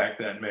the impact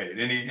that made.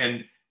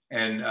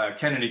 And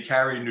Kennedy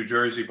carried New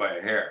Jersey by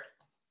a hair.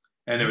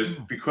 And it was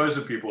because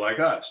of people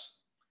like us.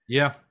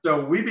 Yeah.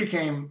 So we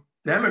became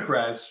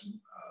Democrats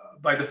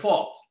by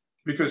default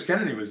because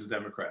Kennedy was a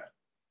Democrat.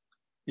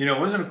 You know,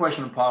 it wasn't a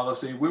question of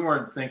policy. We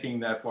weren't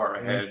thinking that far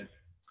ahead.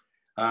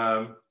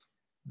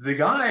 The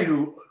guy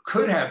who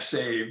could have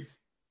saved,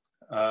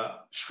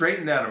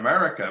 straightened out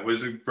America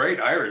was a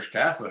great Irish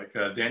Catholic,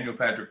 Daniel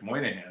Patrick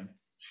Moynihan.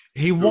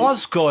 He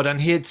was good,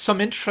 and he had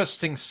some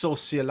interesting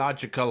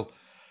sociological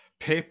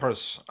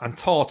papers and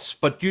thoughts,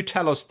 but you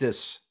tell us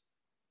this.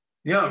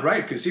 Yeah,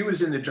 right, because he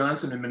was in the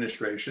Johnson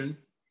administration.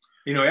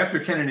 You know, after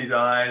Kennedy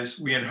dies,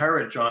 we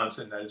inherit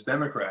Johnson as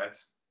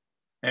Democrats,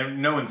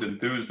 and no one's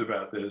enthused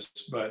about this,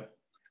 but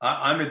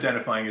I'm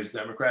identifying as a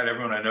Democrat.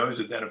 Everyone I know is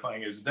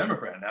identifying as a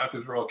Democrat now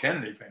because we're all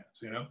Kennedy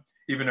fans, you know,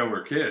 even though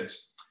we're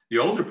kids. The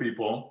older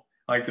people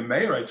like the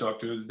mayor I talked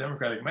to, the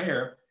Democratic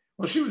mayor,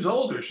 well, she was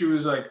older. She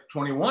was like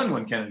 21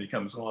 when Kennedy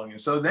comes along. And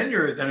so then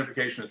your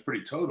identification is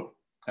pretty total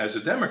as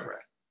a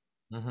Democrat.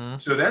 Mm-hmm.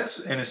 So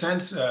that's, in a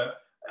sense,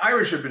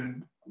 Irish have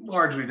been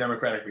largely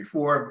Democratic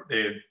before.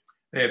 They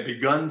had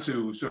begun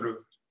to sort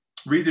of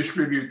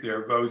redistribute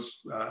their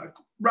votes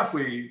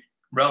roughly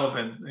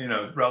relevant,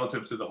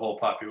 relative to the whole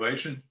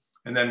population.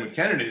 And then with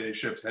Kennedy, they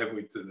shift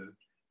heavily to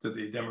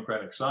the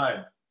Democratic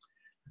side.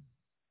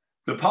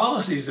 The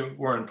policies that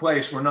were in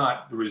place were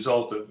not the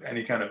result of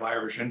any kind of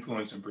Irish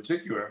influence in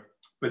particular,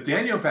 but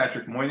Daniel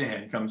Patrick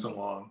Moynihan comes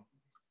along,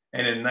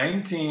 and in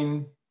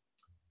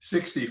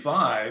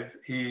 1965,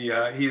 he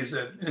is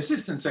an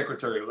assistant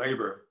secretary of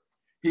labor.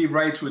 He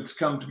writes what's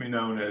come to be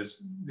known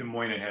as the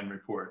Moynihan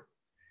Report.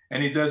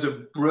 And he does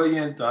a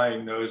brilliant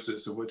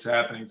diagnosis of what's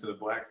happening to the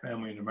Black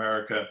family in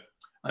America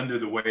under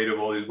the weight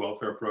of all these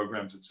welfare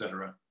programs, et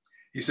cetera.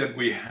 He said,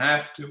 we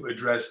have to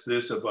address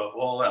this above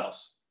all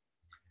else.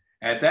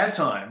 At that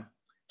time,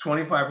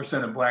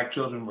 25% of Black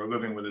children were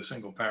living with a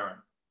single parent.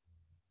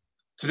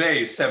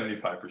 Today,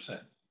 75%.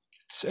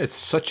 It's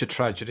such a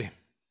tragedy.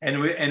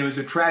 And it was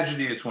a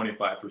tragedy at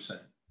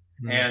 25%.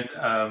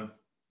 Mm.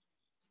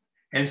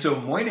 And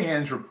so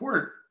Moynihan's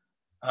report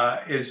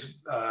is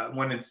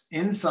when it's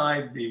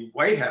inside the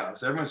White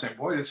House, everyone's saying,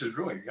 boy, this is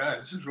really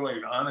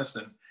honest.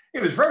 And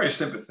it was very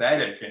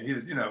sympathetic. And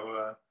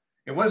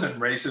it wasn't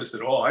racist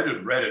at all. I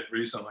just read it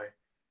recently.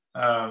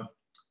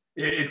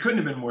 It couldn't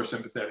have been more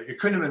sympathetic. It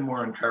couldn't have been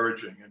more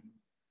encouraging.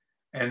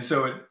 And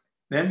so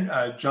then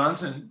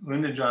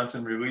Lyndon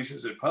Johnson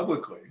releases it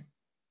publicly,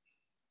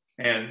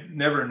 and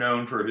never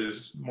known for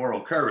his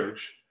moral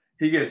courage,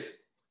 he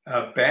gets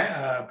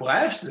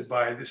blasted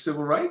by the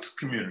civil rights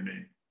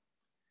community.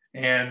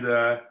 And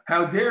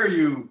how dare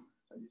you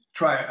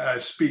try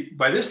speak?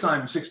 By this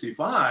time,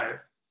 65,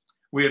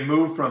 we had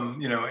moved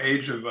from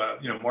age of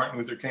Martin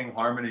Luther King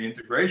harmony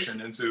integration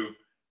into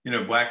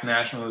Black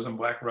nationalism,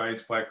 Black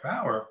rights, Black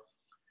power,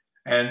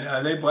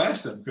 and they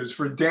blasted him because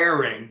for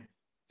daring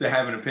to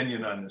have an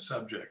opinion on this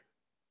subject.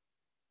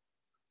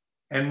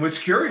 And what's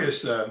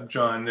curious,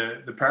 John,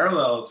 the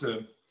parallel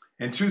to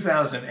in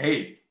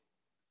 2008,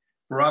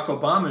 Barack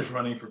Obama is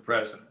running for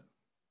president.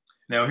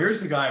 Now,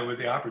 here's the guy with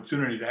the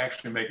opportunity to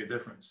actually make a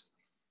difference.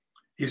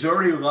 He's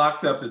already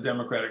locked up the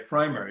Democratic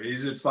primary.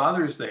 He's at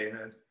Father's Day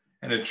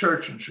in a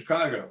church in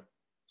Chicago.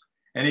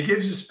 And he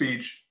gives a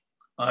speech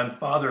on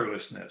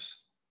fatherlessness.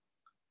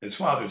 It's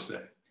Father's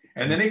Day.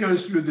 And then he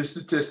goes through the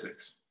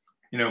statistics.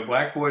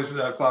 Black boys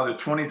without father,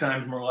 20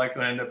 times more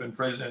likely to end up in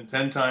prison,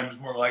 10 times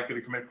more likely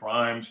to commit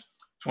crimes,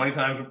 20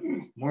 times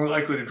more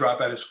likely to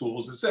drop out of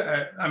schools.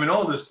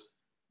 All this,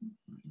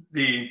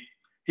 he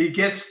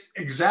gets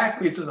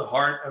exactly to the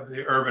heart of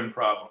the urban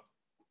problem.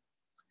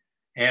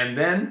 And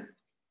then,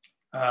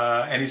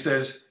 and he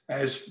says,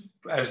 as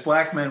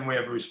Black men, we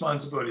have a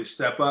responsibility to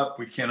step up.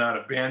 We cannot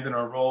abandon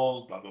our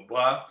roles, blah, blah,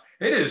 blah.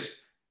 It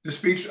is the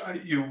speech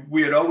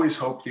we had always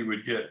hoped he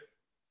would get.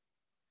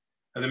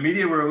 And the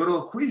media were a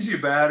little queasy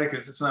about it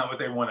because it's not what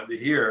they wanted to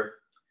hear.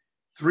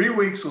 3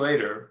 weeks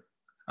later,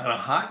 on a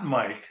hot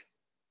mic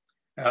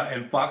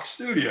in Fox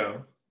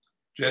Studio,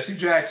 Jesse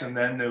Jackson,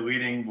 then the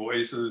leading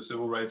voice of the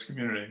civil rights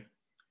community,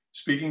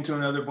 speaking to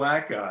another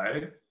Black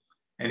guy.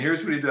 And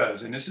here's what he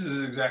does. And this is his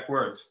exact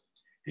words.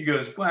 He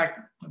goes,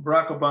 Barack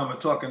Obama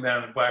talking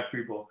down to Black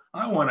people.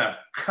 I want to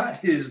cut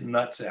his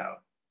nuts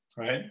out,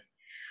 right?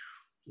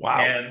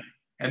 Wow.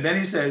 And then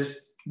he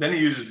says, then he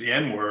uses the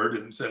N word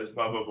and says,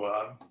 blah, blah,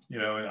 blah,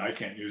 and I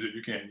can't use it.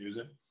 You can't use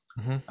it.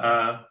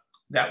 Mm-hmm.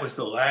 That was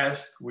the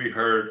last we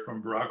heard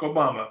from Barack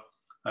Obama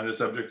on the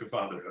subject of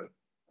fatherhood.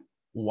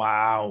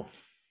 Wow.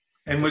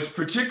 And what's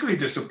particularly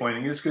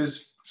disappointing is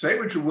because say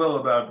what you will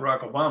about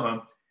Barack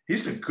Obama,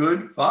 he's a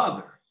good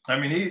father.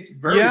 He's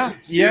very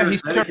sincere,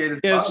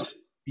 dedicated father.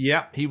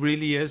 Yeah, he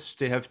really is.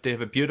 They have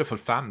a beautiful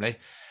family.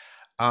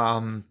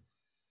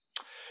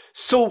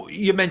 So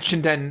you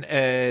mentioned then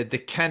the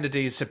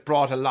Kennedys had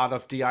brought a lot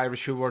of the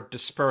Irish who were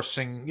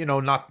dispersing,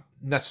 not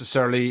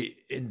necessarily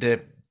in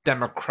the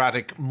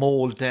Democratic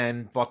mold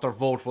then, but their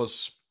vote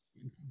was,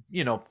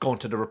 going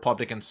to the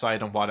Republican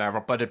side and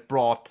whatever. But it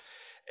brought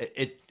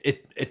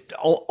it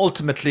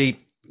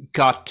ultimately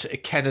got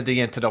Kennedy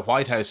into the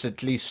White House,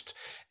 at least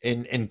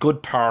in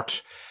good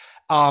part.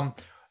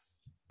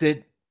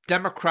 The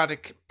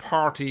Democratic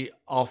Party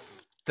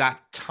of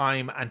that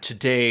time and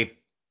today,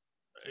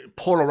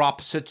 polar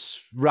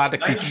opposites,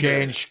 radically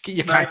changed.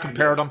 You can't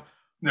compare them.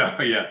 No,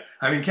 yeah.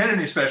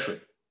 Kennedy especially.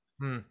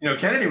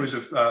 Kennedy was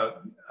a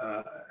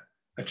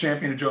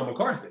champion of Joe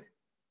McCarthy.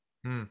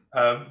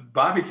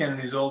 Bobby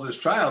Kennedy's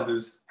oldest child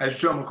has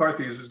Joe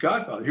McCarthy as his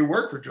godfather. He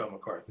worked for Joe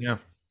McCarthy. Yeah.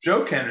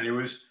 Joe Kennedy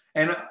was,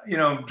 and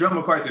Joe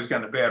McCarthy's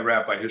gotten a bad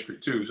rap by history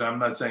too. So I'm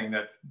not saying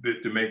that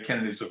to make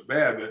Kennedys look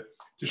bad, but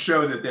to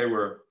show that they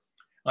were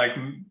like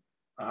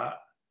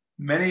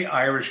many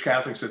Irish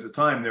Catholics at the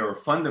time, they were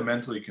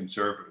fundamentally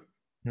conservative.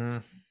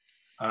 You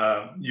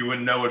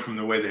wouldn't know it from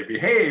the way they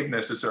behaved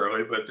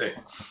necessarily, but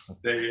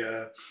they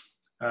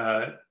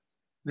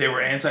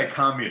were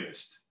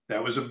anti-communist.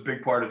 That was a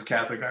big part of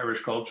Catholic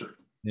Irish culture.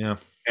 Yeah.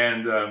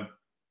 And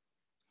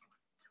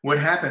what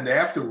happened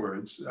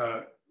afterwards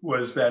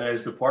was that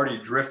as the party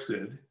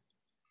drifted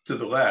to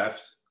the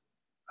left,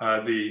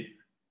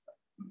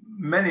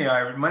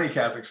 many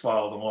Catholics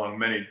followed along,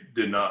 many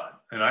did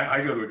not. And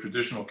I go to a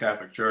traditional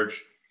Catholic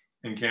church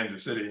in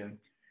Kansas City, and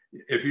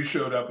if you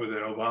showed up with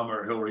an Obama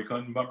or Hillary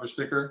Clinton bumper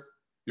sticker,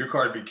 your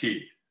card be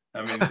keyed.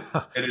 I mean,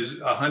 it is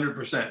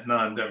 100%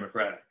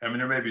 non-democratic. I mean,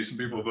 there may be some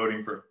people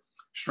voting for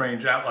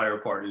strange outlier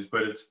parties,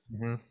 but it's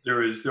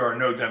there are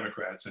no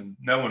Democrats, and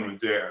no one would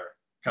dare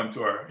come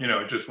to our,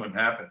 it just wouldn't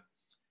happen.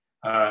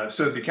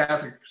 So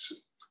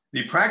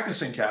the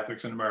practicing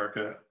Catholics in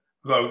America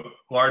vote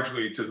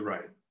largely to the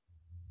right.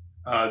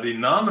 The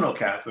nominal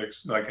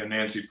Catholics, like a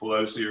Nancy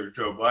Pelosi or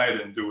Joe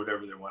Biden, do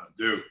whatever they want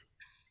to do.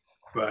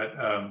 But,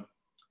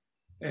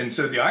 and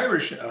so the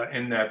Irish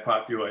in that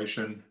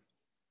population,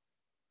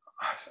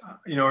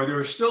 they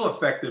were still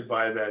affected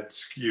by that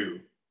skew,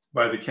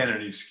 by the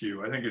Kennedy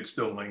skew. I think it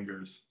still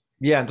lingers.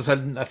 Yeah, and there's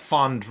a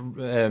fond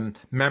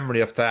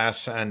memory of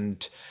that,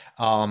 and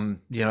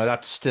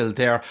that's still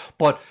there.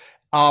 But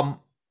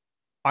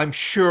I'm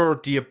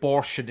sure the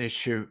abortion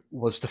issue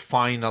was the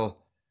final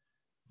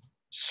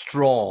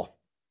straw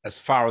as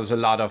far as a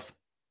lot of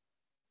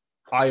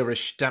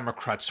Irish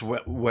Democrats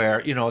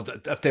were,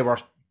 if they were,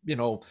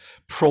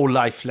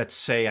 pro-life, let's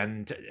say,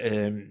 and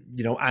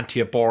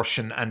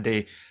anti-abortion,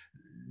 and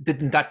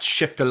that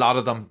shift a lot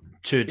of them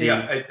to the...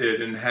 Yeah, it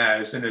did and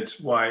has, and it's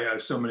why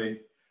so many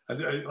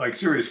like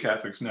serious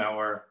Catholics now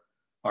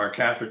are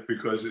Catholic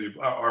because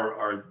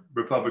are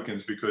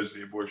Republicans because of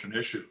the abortion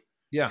issue.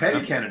 Yeah,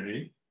 Teddy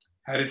Kennedy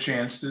had a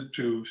chance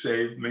to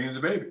save millions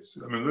of babies.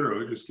 I mean,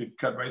 literally, just get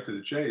cut right to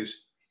the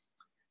chase.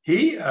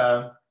 He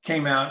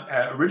came out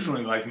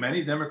originally, like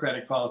many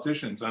Democratic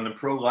politicians, on the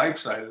pro-life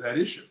side of that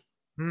issue.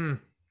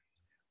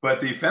 But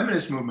the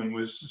feminist movement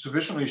was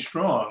sufficiently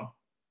strong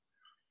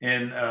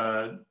in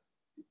the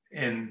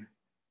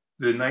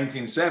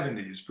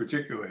 1970s,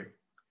 particularly,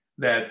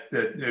 that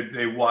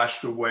they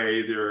washed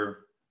away their,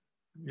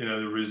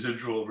 the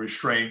residual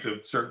restraint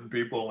of certain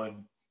people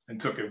and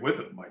took it with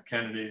them, like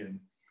Kennedy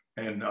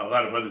and a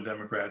lot of other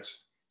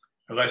Democrats,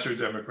 lesser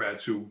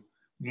Democrats, who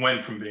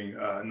went from being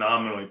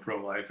nominally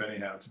pro-life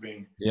anyhow to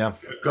being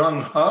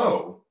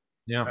gung-ho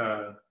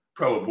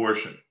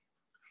pro-abortion.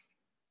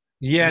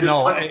 Yeah,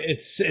 no,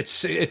 it's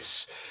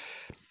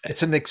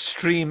an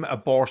extreme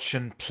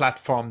abortion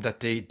platform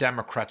that the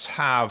Democrats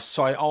have.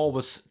 So I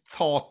always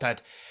thought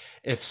that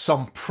if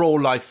some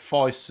pro-life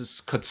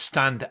voices could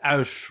stand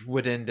out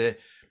within the,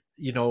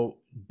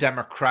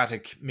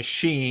 Democratic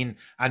machine,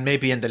 and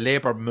maybe in the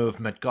labor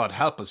movement, God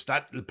help us,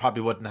 that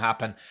probably wouldn't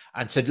happen,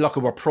 and said, look,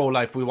 we're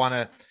pro-life, we want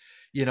a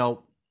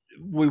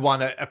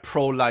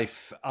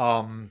pro-life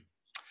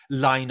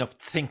line of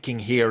thinking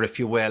here, if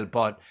you will.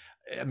 But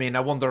I mean, I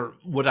wonder,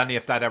 would any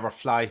of that ever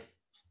fly?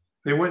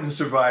 They wouldn't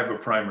survive a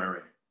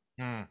primary.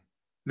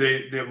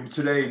 They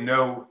today,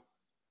 no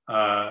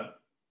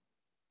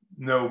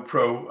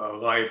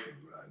pro-life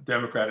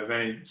Democrat of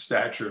any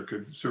stature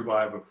could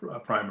survive a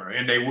primary,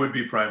 and they would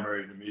be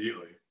primaried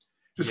immediately.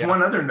 Just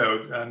one other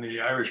note on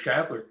the Irish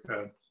Catholic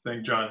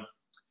thing, John.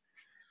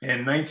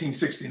 In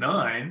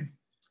 1969,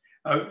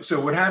 so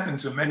what happened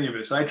to many of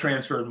us, I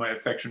transferred my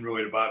affection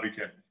really to Bobby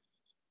Kennedy.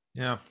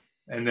 Yeah.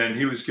 And then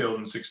he was killed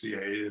in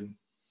 68.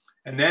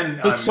 And then...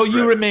 So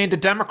you remained a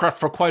Democrat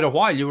for quite a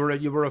while. You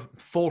were a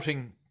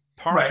voting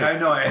party. Right, I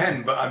know I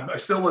hadn't, but I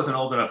still wasn't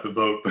old enough to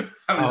vote. But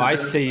I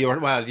see. You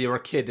were a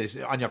kid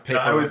on your paper.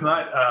 I was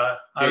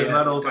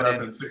not old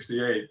enough in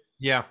 68.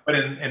 Yeah. But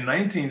in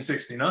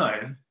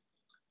 1969,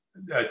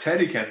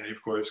 Teddy Kennedy,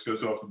 of course,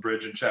 goes off the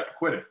bridge in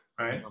Chappaquiddick,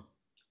 right?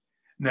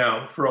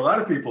 Now, for a lot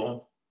of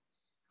people,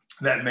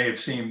 that may have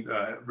seemed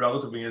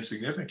relatively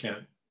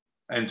insignificant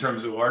in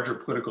terms of larger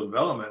political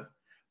development.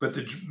 But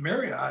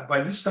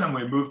by this time,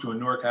 we moved to a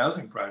Newark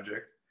housing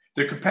project.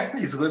 The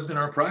Kopechne's lived in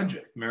our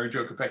project. Mary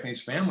Jo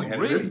Kopechne's family had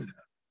lived in it.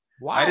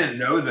 Wow. I didn't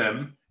know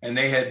them, and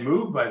they had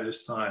moved by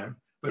this time,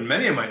 but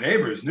many of my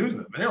neighbors knew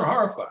them, and they were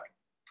horrified.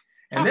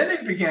 And then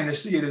they began to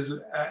see it as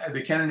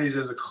the Kennedys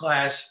as a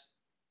class,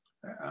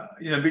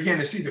 began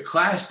to see the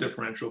class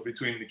differential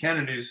between the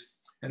Kennedys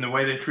and the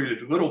way they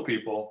treated little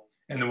people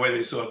and the way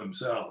they saw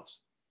themselves.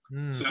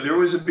 So there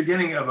was a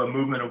beginning of a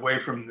movement away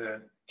from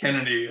the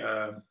Kennedy,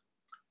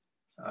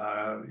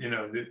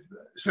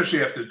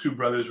 especially after the two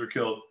brothers were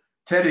killed.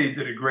 Teddy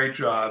did a great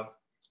job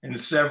in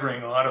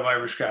severing a lot of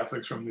Irish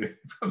Catholics from the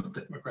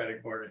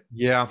Democratic Party.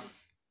 Yeah.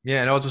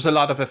 Yeah, no, there's a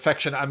lot of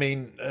affection. I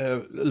mean,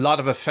 a lot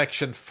of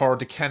affection for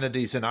the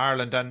Kennedys in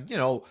Ireland. And,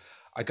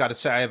 I got to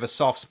say, I have a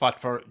soft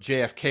spot for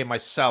JFK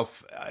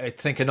myself. I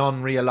think an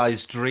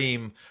unrealized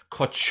dream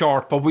cut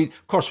short, but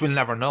of course, we'll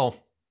never know.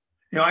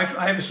 I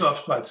have a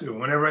soft spot too.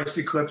 Whenever I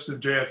see clips of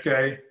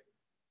JFK,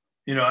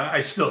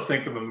 I still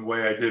think of him the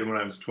way I did when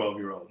I was a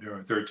 12-year-old, or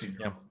a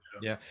 13-year-old.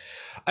 Yeah.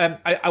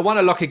 I want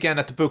to look again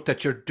at the book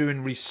that you're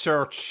doing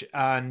research.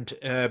 And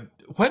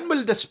when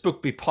will this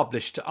book be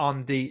published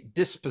on the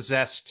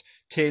Dispossessed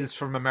Tales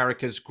from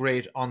America's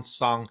Great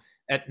Unsung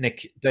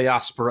Ethnic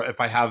Diaspora,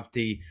 if I have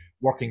the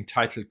working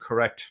title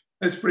correct?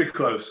 It's pretty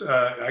close.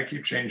 I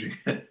keep changing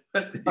it.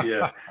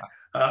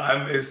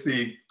 It's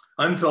the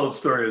untold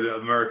story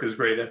of America's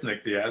great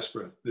ethnic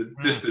diaspora. The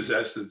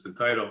Dispossessed is the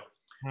title.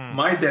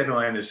 My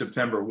deadline is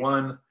September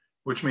 1,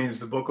 which means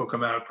the book will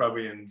come out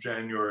probably in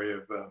January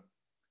of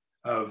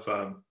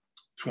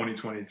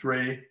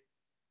 2023.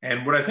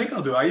 And what I think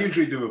I'll do, I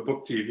usually do a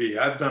book TV.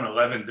 I've done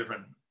 11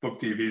 different book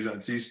TVs on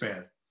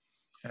C-SPAN,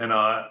 and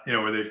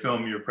where they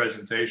film your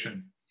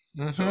presentation.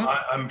 So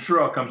I'm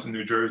sure I'll come to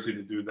New Jersey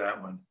to do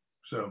that one.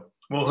 So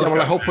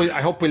I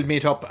hope we'll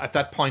meet up at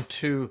that point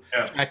too,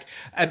 Jack.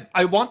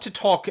 I want to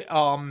talk,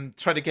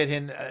 try to get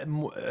in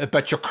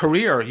about your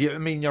career.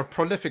 You're a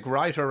prolific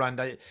writer,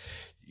 and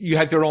you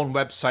have your own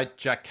website,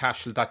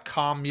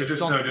 jackcashill.com.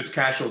 Just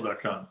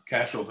cashill.com.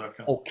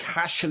 Cashill.com. Oh,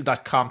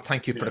 cashill.com.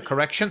 Thank you for the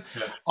correction.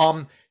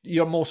 Yeah.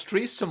 Your most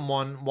recent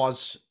one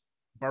was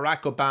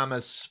Barack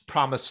Obama's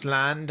Promised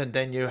Land, and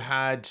then you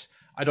had,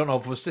 I don't know,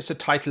 was this a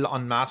title,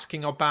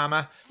 Unmasking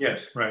Obama?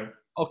 Yes, right.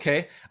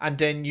 Okay, and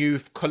then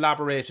you've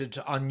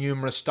collaborated on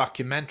numerous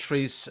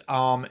documentaries,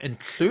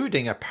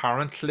 including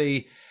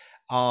apparently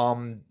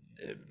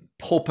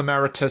Pope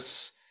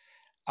Emeritus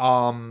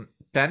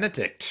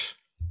Benedict.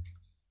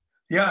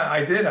 Yeah,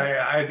 I did.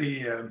 I had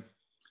the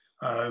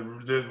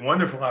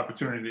wonderful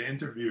opportunity to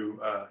interview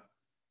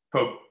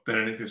Pope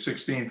Benedict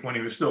XVI when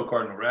he was still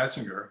Cardinal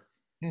Ratzinger.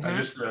 And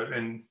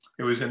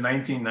it was in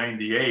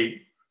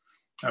 1998.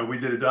 We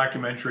did a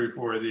documentary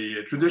for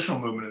the traditional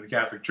movement of the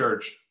Catholic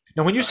Church.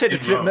 Now, when you say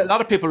a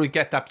lot of people will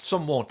get that,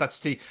 some won't. That's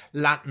the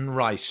Latin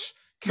Rite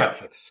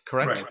Catholics,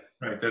 correct?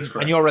 Right. That's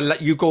correct. And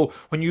you go,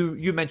 when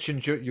you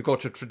mentioned you go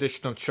to a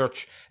traditional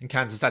church in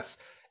Kansas.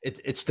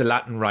 It's the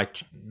Latin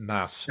Rite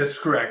Mass. That's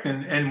correct.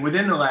 And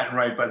within the Latin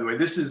Rite, by the way,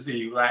 this is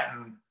the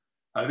Latin.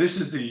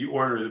 This is the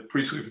order, the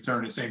priestly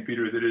fraternity of St.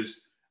 Peter, that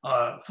is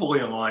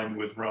fully aligned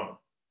with Rome.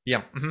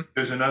 Yeah.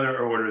 There's another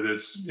order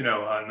that's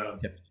on.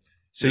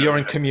 So you're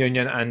in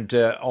communion and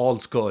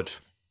all's good.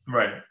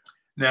 Right.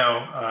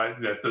 Now,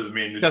 that doesn't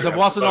mean because it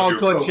wasn't all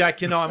good, Pope.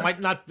 Jack.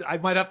 I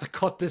might have to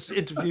cut this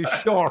interview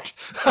short.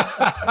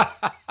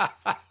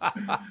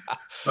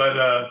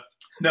 But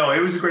no,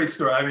 it was a great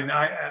story.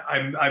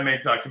 I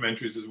make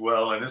documentaries as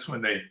well, and this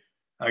one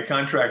I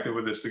contracted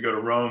with us to go to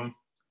Rome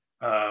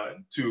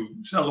to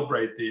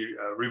celebrate the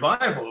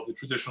revival of the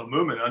traditional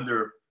movement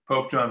under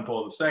Pope John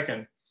Paul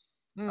II.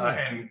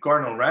 And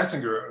Cardinal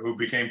Ratzinger, who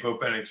became Pope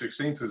Benedict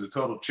XVI, was a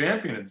total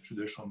champion of the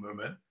traditional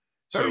movement.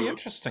 Very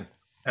interesting.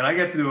 And I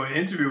got to do an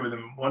interview with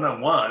him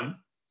one-on-one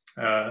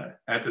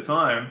at the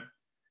time.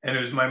 And it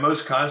was my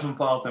most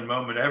cosmopolitan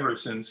moment ever,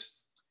 since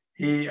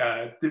he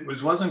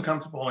wasn't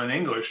comfortable in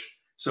English.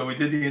 So we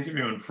did the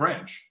interview in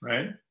French,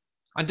 right?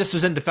 And this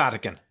was in the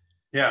Vatican?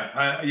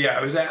 Yeah,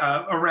 it was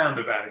around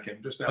the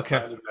Vatican, just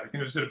outside the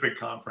Vatican. It was at a big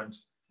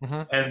conference.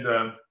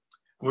 And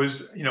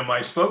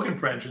my spoken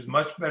French is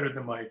much better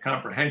than my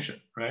comprehension,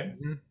 right?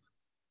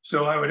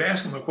 So I would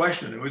ask him a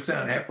question. It would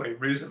sound halfway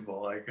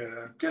reasonable, like,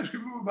 qu'est-ce que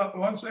vous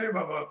pensez,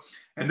 blah.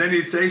 And then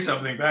he'd say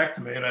something back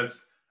to me, and I'd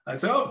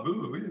say, oh,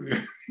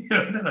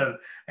 and then I'd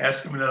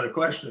ask him another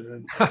question,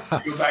 and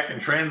go back and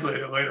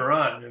translate it later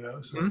on,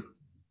 So.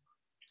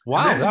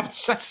 Wow,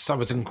 that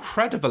was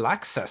incredible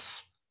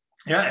access.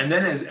 Yeah, and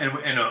then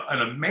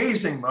an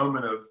amazing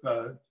moment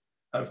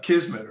of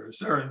kismet or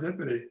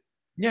serendipity.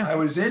 Yeah, I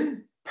was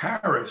in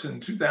Paris in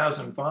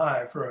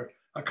 2005 for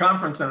a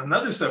conference on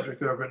another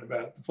subject that I've written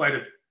about, the flight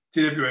of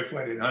TWA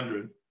Flight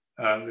 800,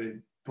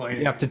 the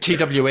plane. Yeah, the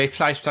TWA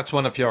flight. That's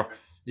one of your,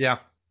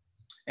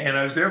 And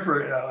I was there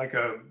for a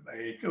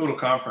little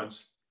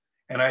conference,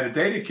 and I had a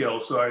day to kill,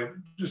 so I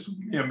just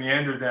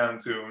meandered down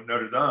to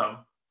Notre Dame.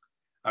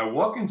 I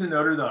walk into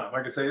Notre Dame,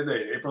 like I say, the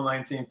date, April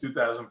 19th,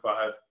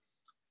 2005.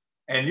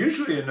 And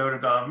usually in Notre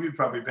Dame, you've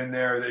probably been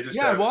there. They just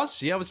I was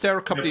there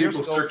a couple of years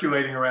ago. People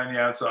circulating around the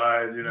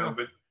outside,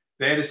 but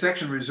they had a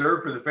section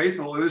reserved for the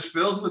faithful. It was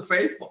filled with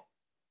faithful.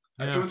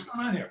 I said, what's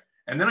going on here?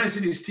 And then I see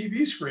these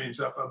TV screens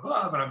up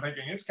above, and I'm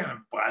thinking, it's kind of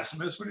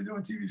blasphemous. What are you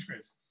doing TV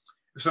screens?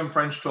 There's some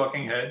French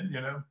talking head,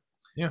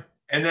 Yeah.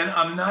 And then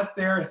I'm not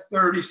there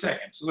 30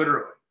 seconds,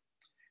 literally.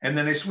 And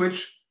then they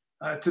switch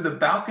to the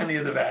balcony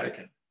of the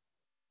Vatican.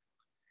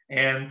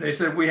 And they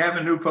said, we have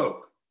a new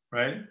pope,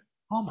 right?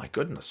 Oh, my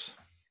goodness.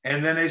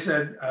 And then they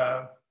said,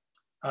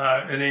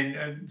 and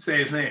they say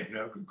his name,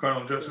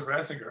 Cardinal Joseph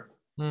Ratzinger.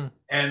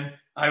 And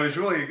I was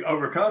really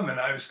overcome, and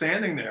I was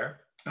standing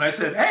there, and I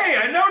said, hey,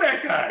 I know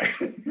that guy.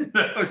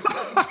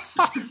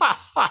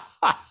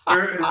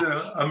 There is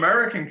an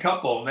American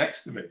couple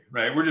next to me,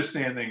 right? We're just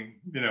standing,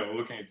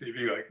 looking at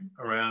TV, like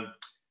around.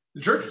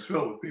 The church was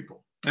filled with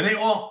people. And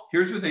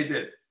here's what they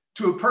did.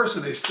 To a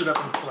person, they stood up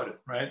and applauded,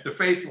 right? The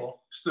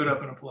faithful stood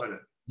up and applauded.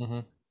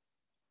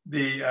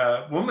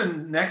 The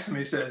woman next to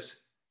me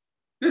says,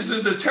 this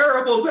is a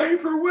terrible day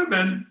for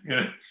women,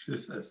 she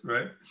says,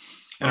 right?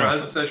 And her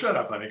husband says, shut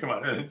up, honey, come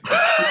on.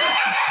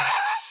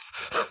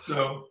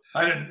 So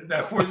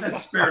that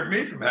spared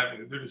me from having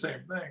to do the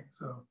same thing.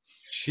 So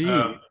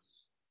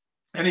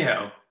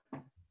anyhow,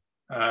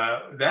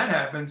 that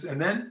happens.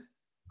 And then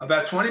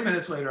about 20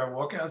 minutes later, I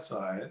walk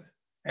outside.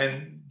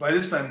 And by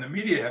this time, the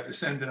media have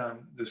descended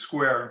on the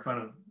square in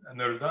front of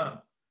Notre Dame.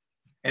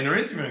 and they're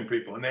interviewing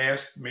people, and they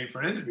asked me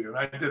for an interview, and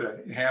I did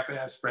a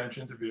half-assed French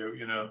interview,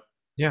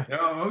 Yeah.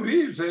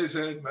 He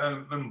said,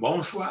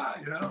 bonsoir,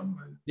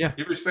 Yeah.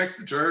 he respects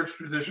the church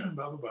tradition,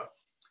 blah, blah, blah.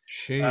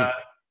 Jeez.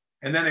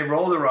 And then they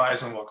roll their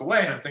eyes and walk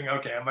away, and I'm thinking,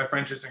 okay, my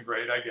French isn't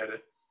great, I get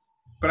it.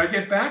 But I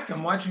get back,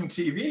 I'm watching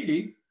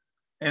TV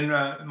in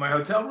my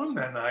hotel room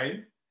that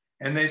night,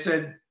 and they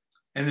said,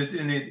 and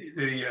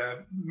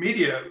the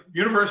media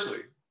universally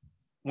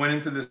went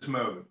into this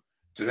mode.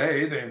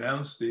 Today, they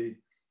announced the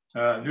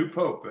new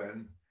pope,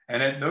 and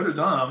at Notre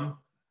Dame,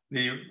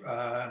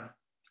 the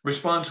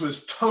response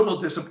was total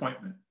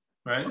disappointment,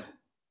 right?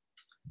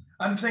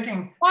 I'm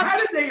thinking, what? How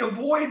did they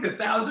avoid the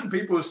 1,000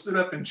 people who stood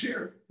up and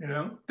cheered?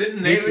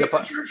 Didn't they leave the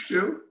church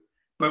too?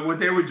 But what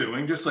they were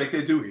doing, just like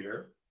they do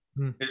here,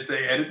 is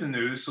they edit the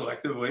news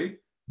selectively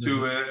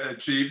to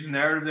achieve the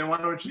narrative they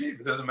want to achieve.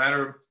 It doesn't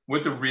matter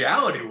what the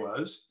reality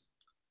was.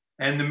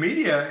 And the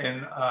media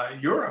in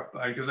Europe,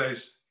 because I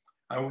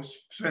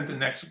spent the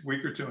next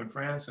week or two in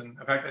France, and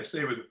in fact, I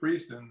stayed with a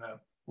priest in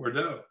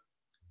Bordeaux,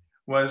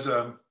 was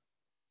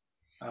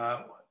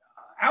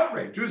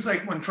outrage. It was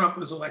like when Trump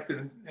was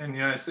elected in the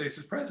United States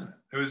as president.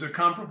 It was a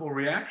comparable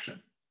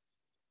reaction.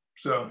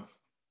 So,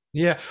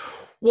 yeah,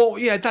 well,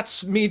 yeah,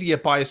 that's media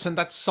bias, and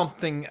that's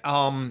something.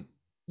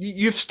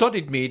 You've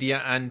studied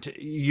media, and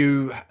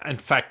you, in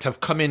fact,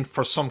 have come in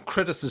for some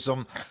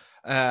criticism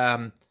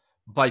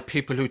by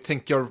people who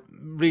think you're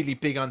really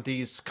big on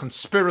these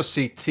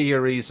conspiracy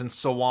theories and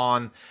so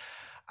on.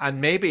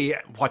 And maybe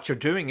what you're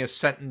doing is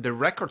setting the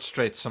record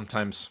straight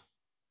sometimes.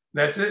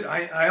 That's it.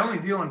 I only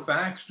deal in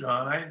facts,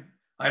 John.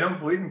 I don't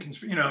believe in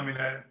conspiracy.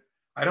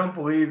 I don't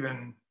believe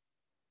in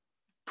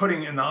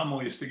putting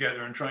anomalies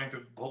together and trying to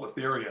pull a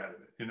theory out of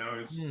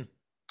it.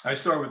 I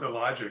start with the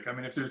logic. I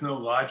mean, if there's no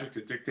logic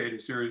to dictate a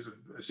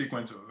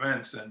sequence of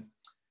events, then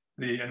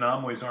the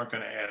anomalies aren't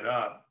going to add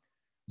up.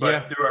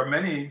 But there are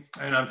many,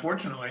 and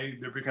unfortunately,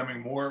 they're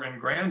becoming more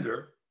and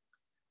grander,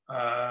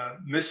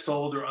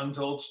 mistold or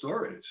untold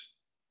stories.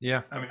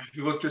 Yeah. I mean, if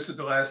you look just at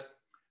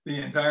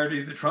the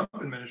entirety of the Trump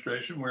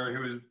administration, where he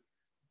was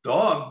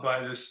dogged by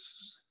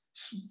this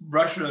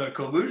Russia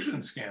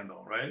collusion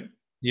scandal, right?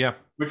 Yeah.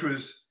 Which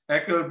was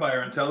echoed by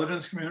our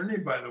intelligence community,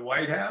 by the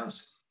White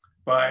House,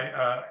 by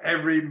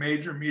every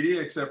major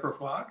media except for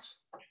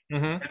Fox.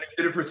 And they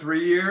did it for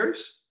 3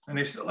 years, and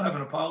they still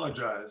haven't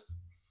apologized.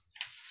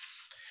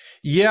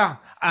 Yeah,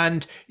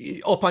 and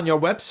up on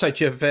your website,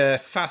 you have a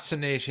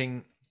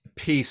fascinating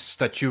piece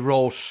that you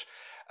wrote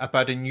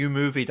about a new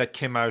movie that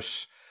came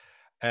out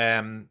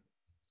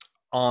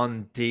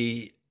on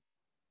the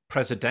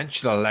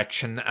presidential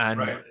election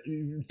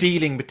and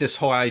dealing with this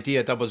whole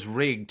idea that was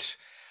rigged.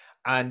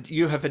 And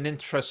you have an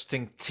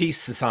interesting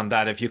thesis on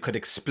that, if you could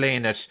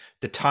explain it,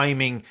 the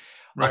timing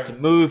of the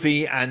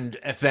movie and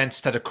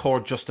events that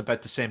occurred just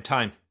about the same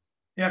time.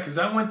 Yeah, because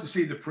I went to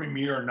see the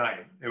premiere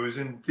night. It was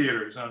in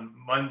theaters on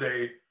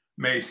Monday,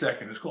 May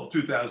 2nd. It's called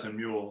 2,000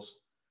 Mules.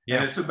 Yeah.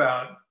 And it's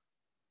about,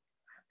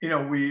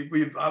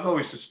 I've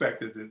always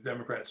suspected that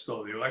Democrats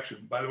stole the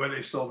election. By the way,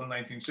 they stole the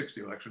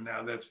 1960 election.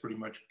 Now that's pretty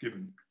much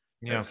given.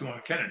 Yeah. That's the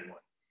one Kennedy won.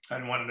 I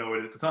didn't want to know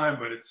it at the time,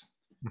 but it's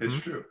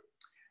true.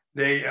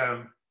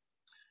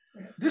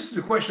 This is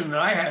the question that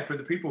I had for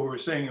the people who were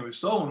saying it was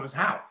stolen was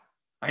how?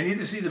 I need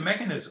to see the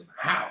mechanism.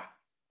 How?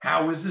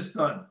 How is this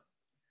done?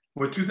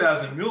 What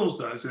 2,000 Mules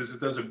does is it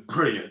does a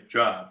brilliant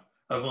job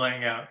of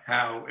laying out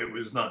how it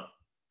was done.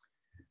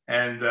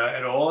 And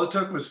all it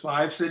took was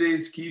 5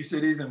 key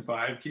cities and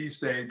 5 key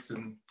states.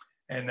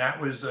 And that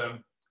was,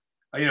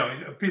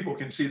 people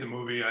can see the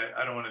movie.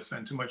 I don't want to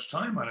spend too much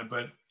time on it,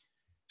 but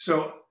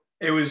so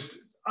it was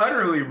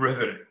utterly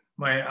riveting.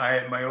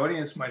 My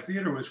audience, my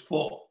theater was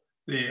full.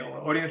 The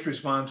audience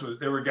response was,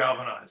 they were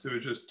galvanized. It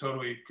was just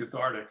totally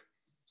cathartic.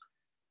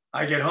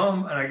 I get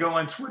home and I go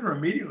on Twitter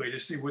immediately to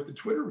see what the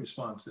Twitter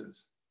response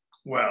is.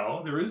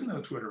 Well, there is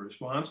no Twitter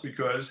response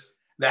because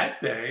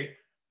that day,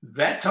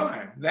 that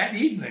time, that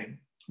evening,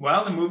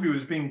 while the movie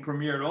was being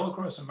premiered all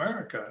across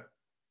America,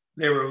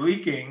 they were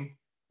leaking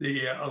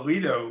the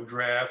Alito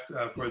draft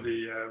for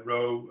the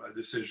Roe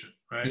decision,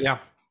 right? Yeah.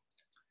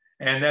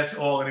 And that's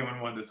all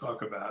anyone wanted to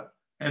talk about.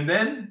 And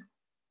then,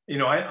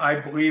 I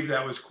believe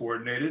that was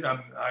coordinated.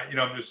 I'm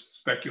just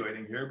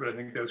speculating here, but I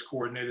think that was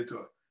coordinated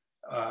to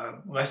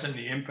lessen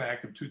the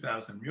impact of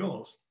 2,000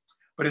 Mules.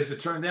 But as it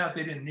turned out,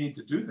 they didn't need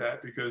to do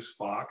that because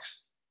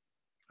Fox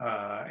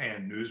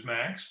and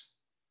Newsmax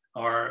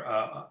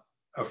are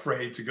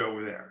afraid to go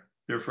there.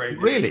 They're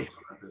afraid. Really?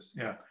 This.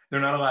 Yeah,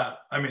 they're not allowed.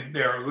 I mean,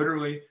 they are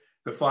literally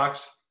the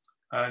Fox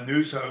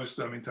news hosts.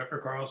 I mean, Tucker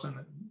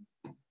Carlson,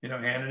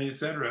 Hannity, et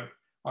cetera,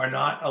 are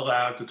not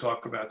allowed to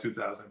talk about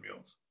 2,000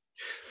 Mules.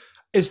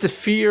 Is the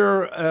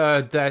fear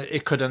that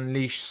it could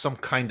unleash some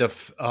kind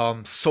of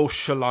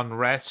social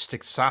unrest,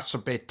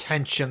 exacerbate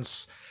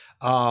tensions,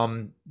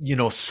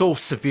 so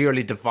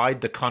severely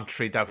divide the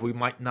country that we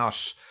might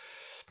not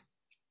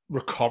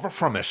recover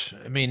from it?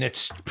 I mean,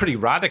 it's pretty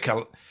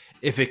radical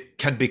if it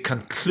can be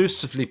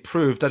conclusively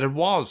proved that it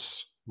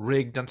was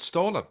rigged and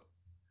stolen.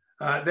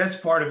 That's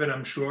part of it,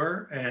 I'm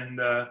sure. And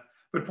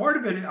but part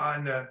of it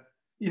on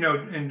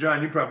and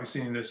John, you've probably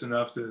seen this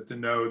enough to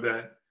know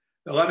that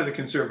a lot of the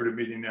conservative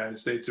media in the United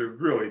States are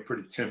really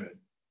pretty timid.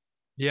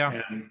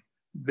 Yeah. And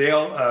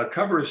they'll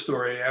cover a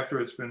story after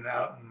it's been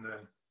out in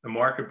the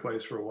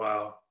marketplace for a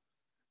while,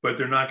 but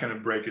they're not going to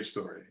break a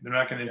story. They're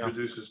not going to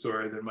introduce a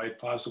story that might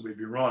possibly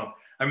be wrong.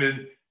 I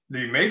mean,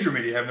 the major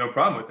media have no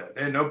problem with that.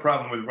 They had no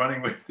problem with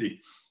running with the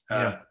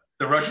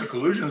Russia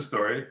collusion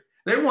story.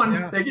 They won.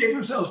 Yeah. They gave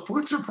themselves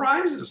Pulitzer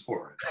prizes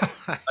for it.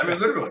 I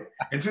mean, literally.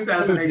 In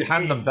 2018,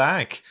 hand them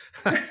back.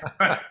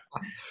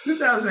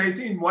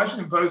 2018,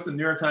 Washington Post and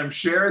New York Times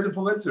shared the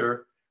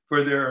Pulitzer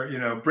for their,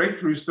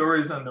 breakthrough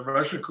stories on the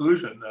Russia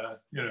collusion.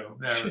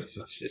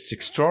 It's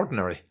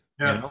extraordinary.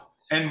 Yeah, you know?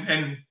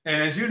 and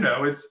as you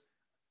know, the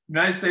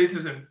United States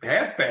isn't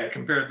half bad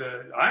compared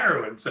to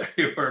Ireland, say,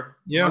 or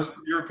most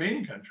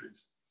European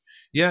countries.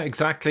 Yeah,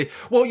 exactly.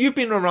 Well, you've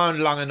been around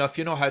long enough.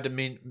 You know how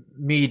the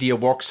media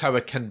works, how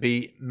it can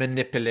be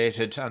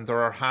manipulated, and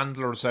there are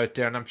handlers out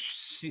there. And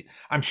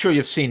I'm sure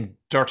you've seen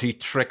dirty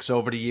tricks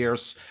over the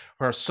years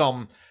where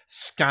some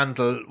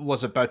scandal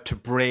was about to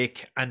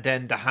break, and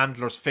then the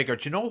handlers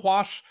figured, you know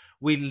what,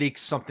 we'll leak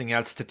something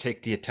else to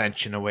take the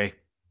attention away.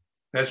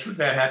 That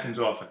happens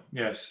often.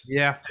 Yes.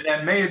 Yeah. And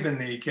that may have been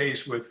the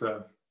case with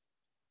the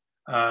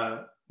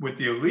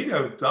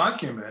Alito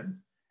document,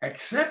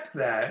 except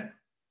that.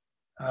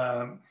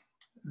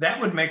 That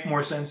would make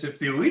more sense if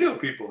the Alito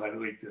people had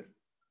leaked it.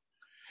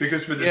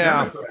 Because for the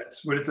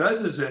Democrats, what it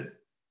does is it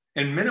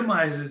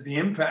minimizes the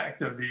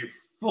impact of the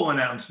full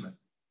announcement.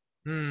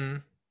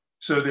 Mm.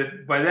 So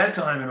that by that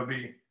time it'll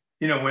be,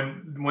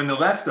 when the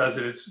left does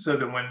it, it's so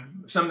that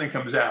when something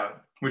comes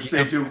out, which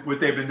they do,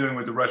 what they've been doing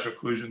with the Russia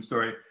collusion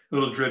story,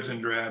 little dribs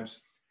and drabs.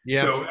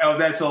 Yeah. So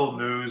that's old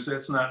news.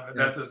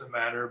 That doesn't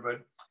matter.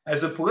 But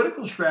as a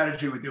political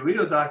strategy with the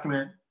Alito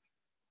document,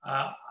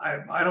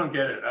 I don't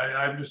get it.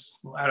 I'm just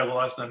at a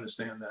loss to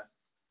understand that.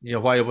 Yeah,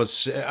 why it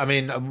was,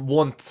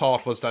 one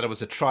thought was that it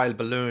was a trial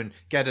balloon,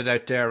 get it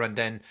out there and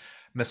then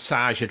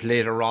massage it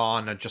later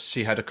on and just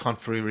see how the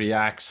country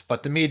reacts.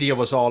 But the media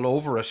was all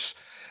over it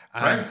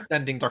and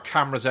sending their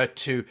cameras out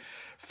to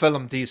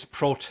film these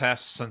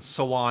protests and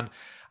so on.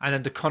 And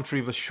then the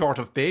country was short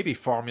of baby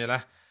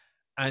formula.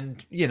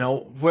 And,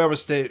 where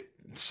was the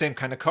same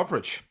kind of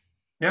coverage?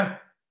 Yeah,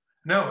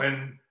 no,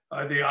 and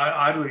they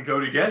oddly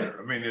go together.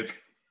 I mean,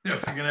 if you're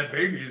going to have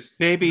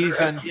babies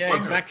and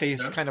exactly.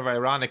 It's kind of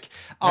ironic.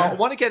 I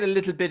want to get a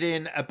little bit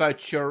in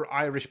about your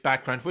Irish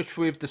background, which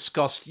we've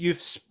discussed.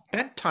 You've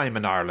spent time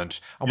in Ireland,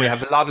 and we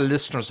have a lot of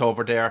listeners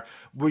over there.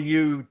 Were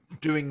you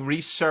doing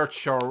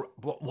research, or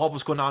what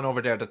was going on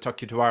over there that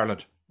took you to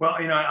Ireland? Well,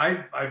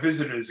 I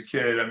visited as a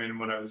kid. I mean,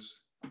 when I was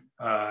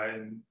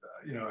I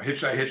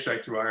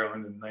hitchhiked through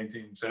Ireland in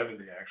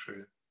 1970,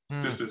 actually,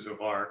 just as a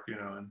lark,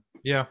 and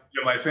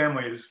my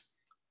family is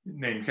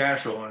named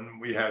Cashel,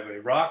 and we have a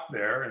rock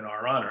there in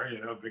our honor,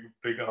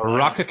 big a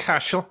rock of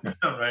Cashel.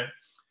 Right.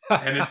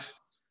 And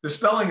it's the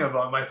spelling of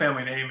my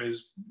family name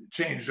is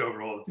changed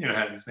over all,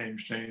 how these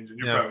names change, and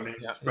your probably name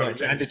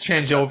probably and it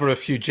changed over a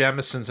few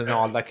Jamisons and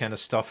all that kind of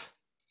stuff.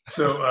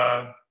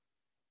 So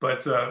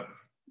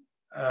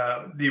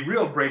the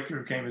real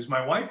breakthrough came is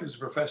my wife is a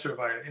professor of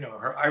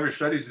her Irish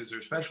studies is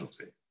her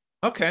specialty.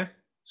 Okay.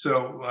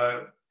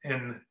 So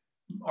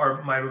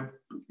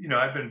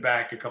I've been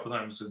back a couple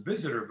times as a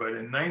visitor, but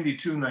in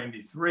 92,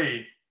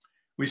 93,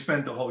 we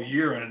spent the whole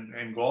year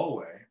in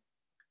Galway.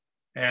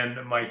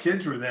 And my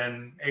kids were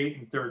then 8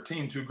 and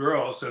 13, two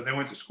girls. So they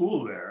went to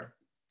school there.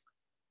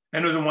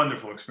 And it was a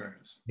wonderful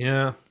experience.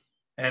 Yeah.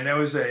 And it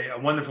was a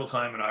wonderful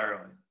time in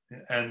Ireland.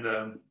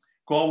 And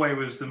Galway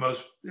was it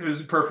was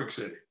the perfect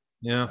city.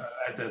 Yeah.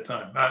 At that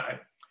time.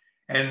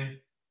 And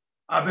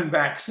I've been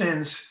back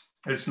since.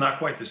 It's not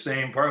quite the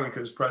same, partly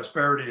because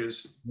prosperity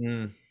is...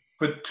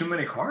 put too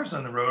many cars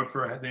on the road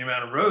for the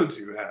amount of roads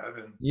you have.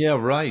 And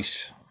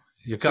right.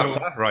 You got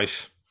that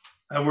right.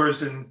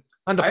 Whereas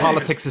and the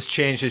politics has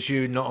changed, as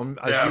you know.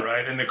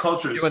 Right. And the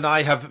culture. You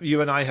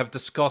and I have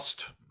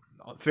discussed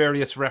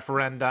various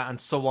referenda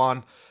and so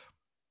on.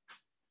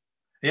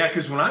 Yeah,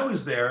 because when I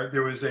was there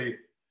was a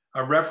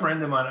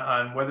referendum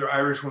on whether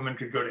Irish women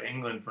could go to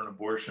England for an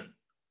abortion.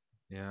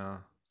 Yeah.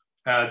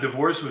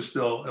 Divorce was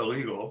still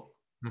illegal.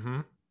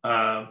 Mm-hmm.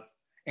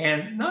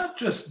 And not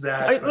just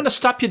that. I want to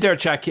stop you there,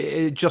 Jack.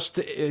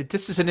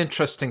 This is an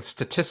interesting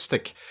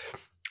statistic.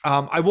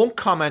 I won't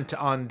comment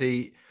on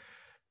the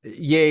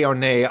yay or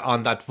nay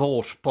on that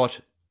vote,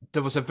 but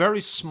there was a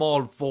very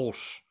small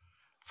vote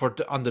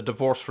on the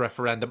divorce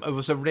referendum. It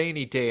was a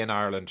rainy day in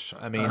Ireland.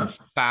 I mean,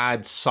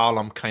 bad,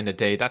 solemn kind of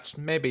day. That's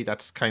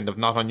kind of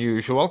not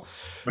unusual.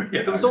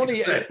 Yeah, there was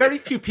only very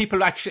few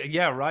people actually.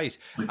 Yeah, right.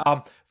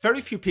 Very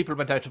few people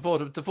went out to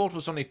vote. The vote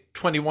was only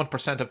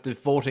 21% of the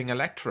voting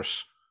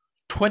electorate.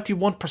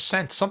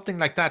 21%, something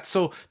like that.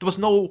 So there was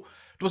no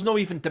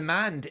even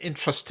demand,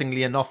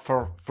 interestingly enough,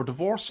 for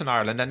divorce in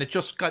Ireland, and it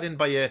just got in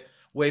by a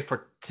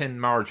wafer thin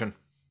margin.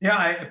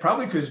 Yeah,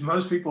 probably because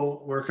most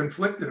people were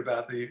conflicted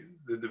about the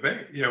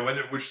debate,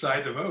 which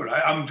side to vote.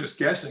 I'm just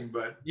guessing,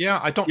 but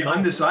I don't know. The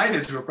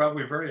undecideds were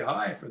probably very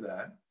high for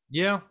that.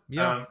 Yeah,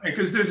 yeah.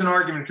 Because there's an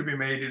argument could be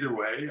made either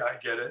way. I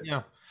get it.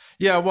 Yeah.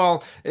 Yeah,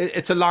 well,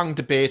 it's a long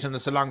debate and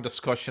it's a long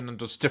discussion, and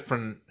there's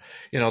different,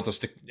 there's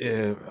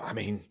I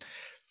mean,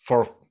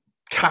 for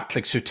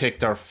Catholics who take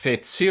their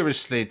faith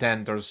seriously,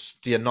 then there's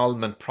the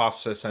annulment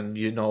process and,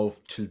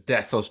 till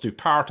death us do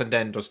part, and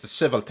then there's the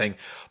civil thing.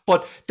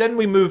 But then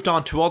we moved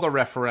on to other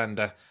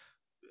referenda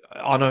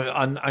on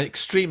an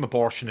extreme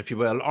abortion, if you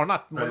will, or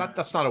not. Well, Right.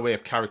 that's not a way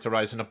of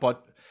characterizing it,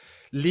 but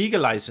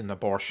legalizing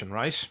abortion,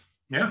 right?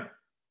 Yeah.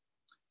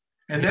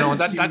 And then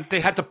that they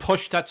had to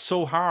push that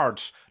so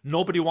hard.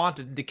 Nobody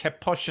wanted it. They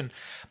kept pushing.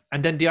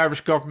 And then the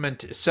Irish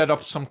government set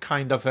up some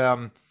kind of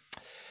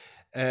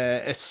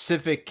a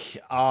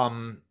civic,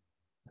 the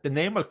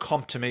name will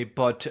come to me,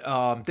 but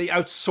they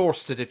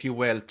outsourced it, if you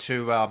will,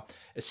 to a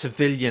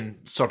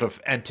civilian sort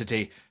of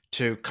entity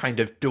to kind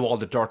of do all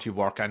the dirty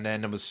work. And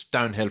then it was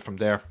downhill from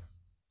there.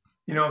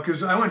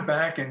 Because I went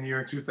back in the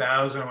year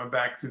 2000, I went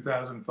back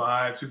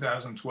 2005,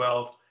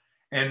 2012.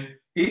 And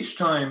each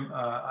time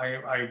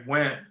I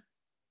went,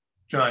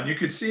 John, you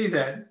could see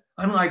that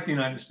unlike the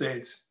United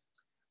States,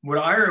 what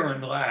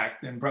Ireland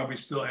lacked, and probably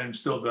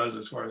still does,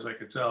 as far as I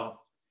could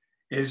tell,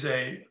 is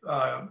a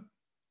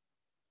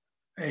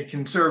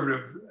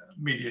conservative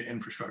media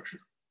infrastructure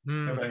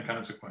of any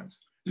consequence.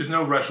 There's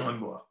no Rush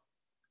Limbaugh,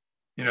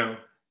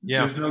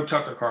 There's no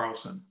Tucker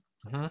Carlson.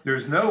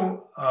 There's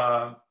no,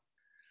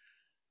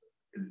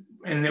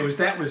 and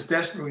that was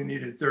desperately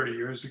needed 30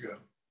 years ago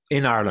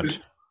in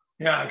Ireland.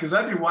 Yeah, because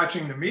I'd be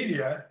watching the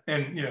media,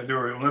 and there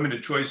were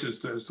limited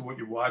choices as to what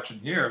you watch and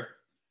hear,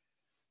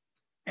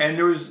 and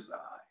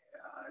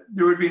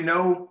there would be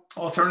no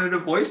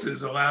alternative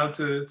voices allowed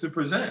to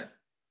present.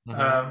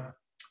 And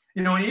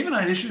even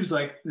on issues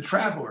like the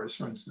Travelers,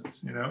 for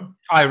instance,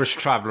 Irish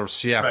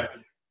Travelers, yeah.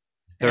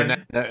 Right.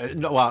 They're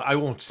well, I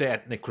won't say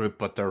ethnic group,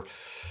 but they're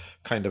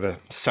kind of a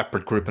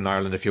separate group in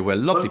Ireland, if you will.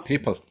 Lovely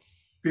people.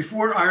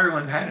 Before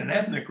Ireland had an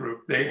ethnic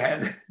group, they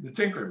had the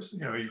Tinkers.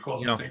 You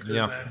call them Tinkers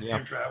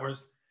and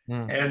Travelers.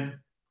 And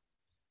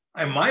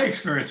my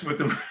experience with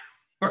them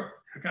were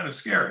kind of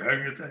scary. I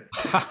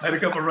had a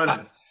couple of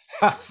run-ins.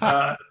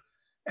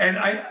 And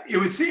it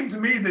would seem to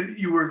me that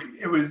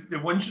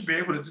that one should be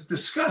able to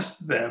discuss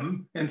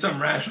them in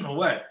some rational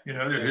way.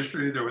 Their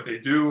history, what they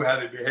do, how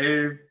they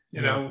behave.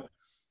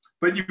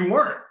 But you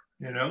weren't.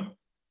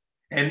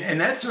 And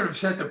that sort of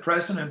set the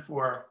precedent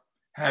for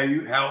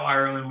how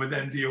Ireland would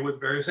then deal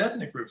with various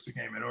ethnic groups that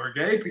came in, or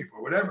gay people,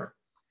 or whatever.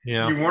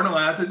 Yeah. You weren't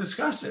allowed to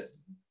discuss it.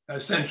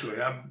 Essentially,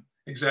 I'm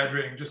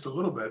exaggerating just a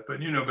little bit,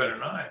 but you know better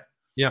than I.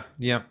 Yeah.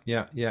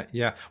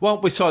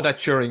 Well, we saw that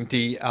during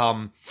the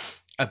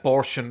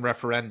abortion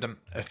referendum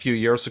a few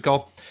years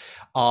ago.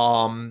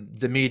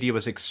 The media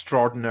was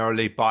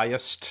extraordinarily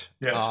biased.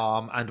 Yes.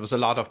 And there was a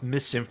lot of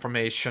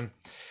misinformation.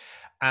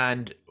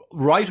 And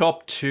right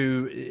up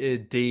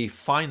to the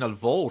final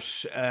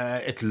vote,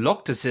 it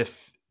looked as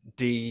if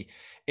the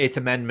Eighth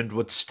Amendment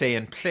would stay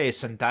in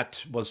place, and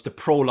that was the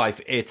pro-life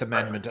Eighth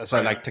Amendment, as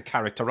I like to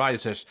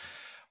characterize it.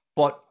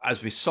 But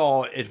as we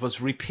saw, it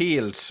was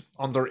repealed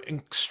under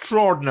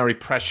extraordinary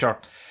pressure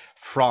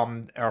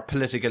from our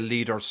political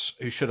leaders,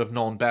 who should have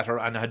known better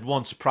and had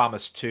once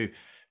promised to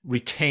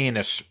retain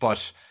it,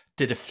 but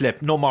did a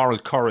flip. No moral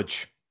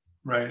courage.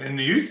 Right, and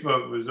the youth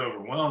vote was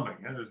overwhelming.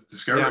 It was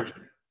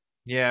discouraging.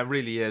 Yeah, it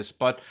really is.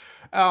 But,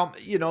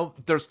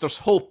 there's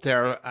hope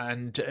there.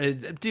 And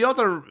the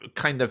other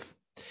kind of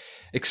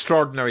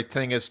extraordinary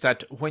thing is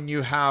that when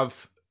you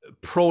have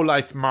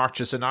pro-life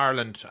marches in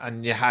Ireland,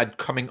 and you had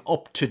coming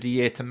up to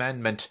the Eighth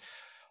Amendment,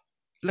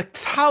 like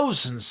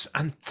thousands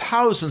and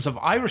thousands of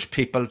Irish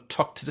people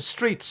took to the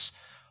streets,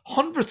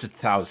 hundreds of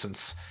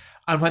thousands.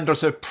 And when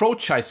there's a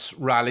pro-choice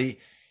rally,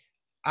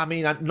 I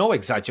mean, no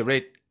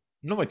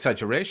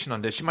exaggeration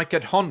on this, you might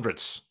get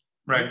hundreds.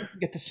 Right. You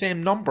get the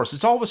same numbers.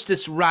 It's always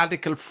this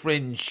radical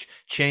fringe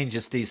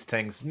changes these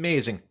things.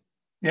 Amazing.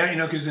 Yeah,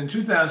 because in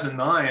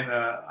 2009,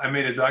 I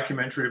made a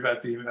documentary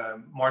about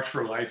the March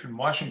for Life in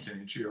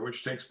Washington each year,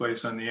 which takes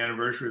place on the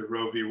anniversary of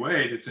Roe v.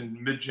 Wade. It's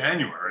in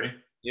mid-January.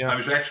 Yeah. I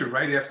was actually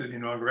right after the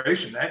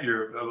inauguration that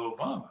year of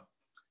Obama.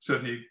 So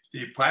the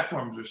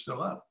platforms are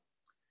still up.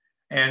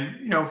 And,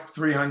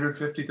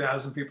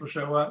 350,000 people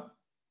show up,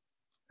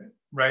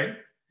 right?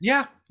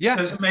 Yeah.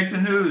 Doesn't make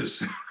the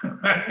news.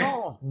 Right?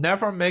 No,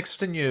 never makes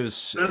the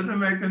news. Doesn't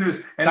make the news.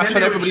 And that's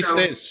what everybody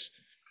says.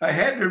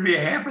 There'd be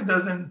a half a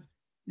dozen,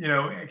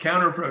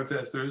 counter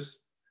protesters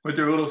with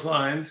their little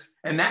signs,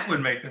 and that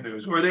would make the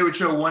news. Or they would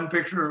show one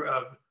picture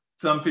of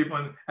some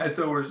people as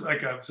though it was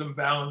like some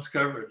balanced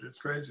coverage. It's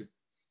crazy.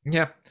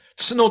 Yeah.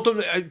 So no,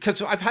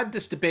 because I've had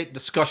this debate and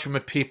discussion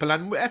with people,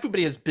 and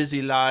everybody has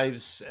busy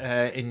lives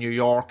in New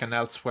York and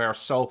elsewhere.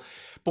 So,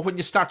 but when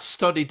you start to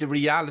study the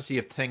reality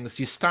of things,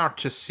 you start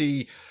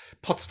to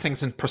puts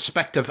things in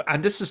perspective.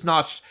 And this is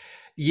not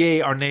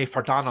yay or nay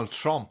for Donald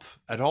Trump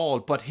at all,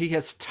 but he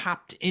has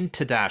tapped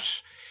into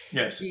that.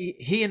 Yes.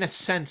 He in a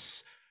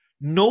sense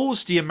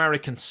knows the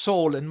American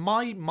soul, in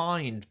my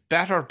mind,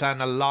 better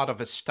than a lot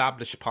of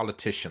established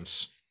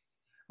politicians.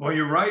 Well,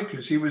 you're right,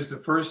 because he was the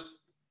first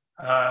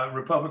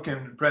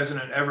Republican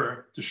president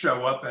ever to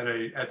show up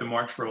at the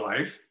March for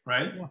Life,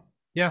 right? Yeah.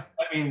 Yeah.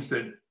 That means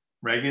that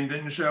Reagan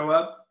didn't show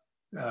up.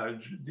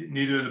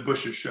 Neither of the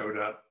Bushes showed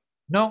up.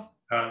 No.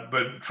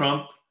 But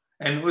Trump,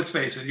 and let's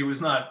face it, he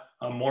was not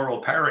a moral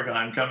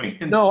paragon coming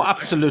in. No,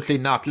 absolutely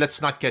not.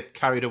 Let's not get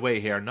carried away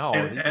here. No.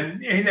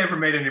 And he never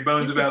made any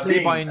bones about being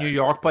being by in New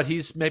York, but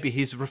he's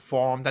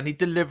reformed and he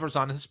delivers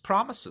on his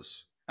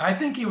promises. I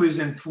think he was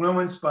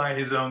influenced by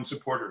his own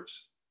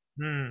supporters.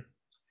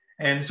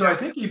 And so I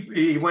think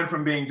he went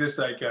from being just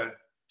like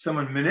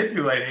someone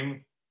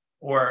manipulating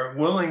or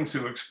willing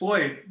to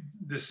exploit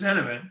the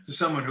sentiment to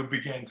someone who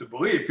began to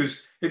believe.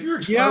 Because if you're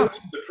exposed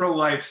to the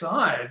pro-life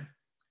side,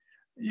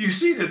 you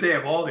see that they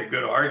have all the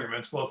good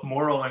arguments, both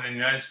moral and in the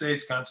United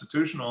States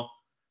constitutional.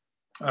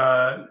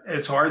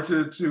 It's hard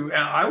to.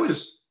 I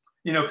was,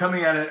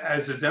 coming at it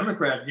as a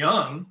Democrat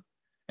young,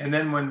 and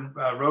then when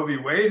Roe v.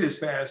 Wade is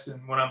passed,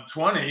 and when I'm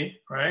 20,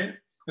 right,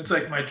 it's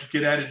like my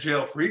get out of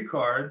jail free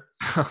card.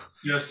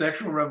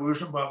 Sexual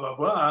revolution, blah blah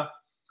blah.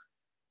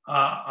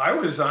 I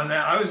was on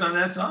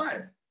that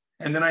side,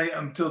 and then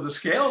until the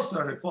scales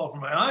started to fall from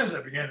my eyes,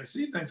 I began to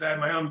see things. I had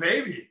my own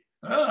baby.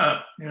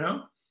 Yeah.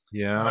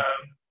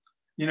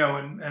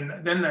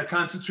 And then the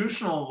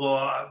constitutional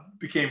law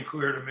became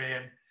clear to me.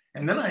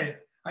 And then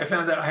I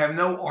found that I have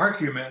no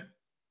argument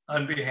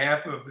on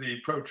behalf of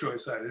the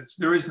pro-choice side.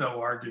 There is no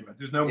argument.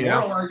 There's no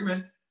moral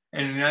argument.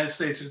 And in the United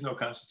States, there's no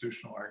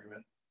constitutional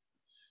argument.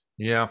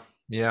 Yeah.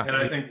 Yeah. And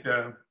I think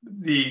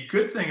the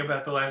good thing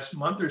about the last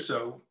month or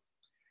so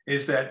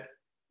is that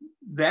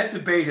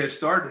debate has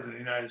started in the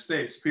United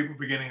States. People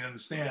beginning to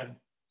understand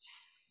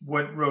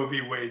what Roe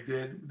v. Wade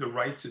did, the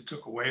rights it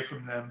took away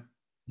from them.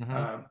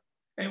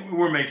 And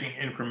we're making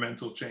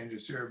incremental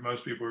changes here.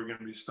 Most people are going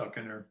to be stuck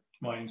in their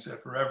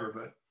mindset forever,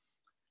 but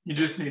you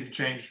just need to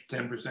change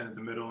 10% at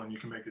the middle and you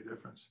can make a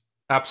difference.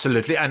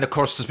 Absolutely. And of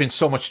course, there's been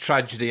so much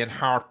tragedy and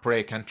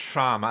heartbreak and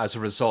trauma as a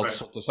result. Right.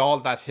 So there's all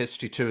that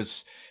history too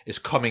is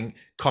coming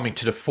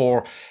to the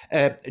fore.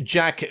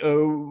 Jack,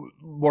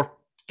 we're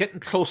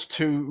getting close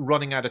to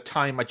running out of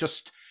time. I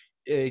just,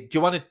 do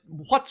you want to,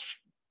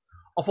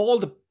 of all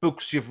the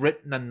books you've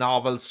written and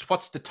novels,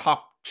 what's the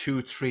top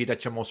 2-3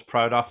 that you're most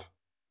proud of?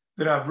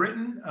 That I've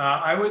written,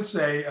 I would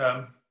say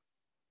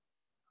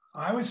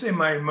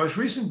my most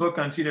recent book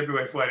on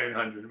TWA Flight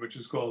 800, which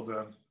is called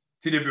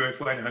TWA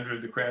Flight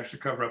 800: The Crash to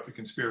Cover Up the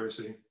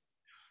Conspiracy.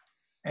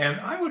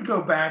 And I would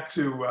go back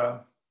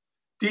to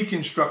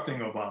Deconstructing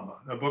Obama,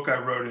 a book I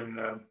wrote in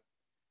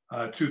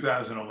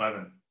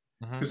 2011,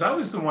 because I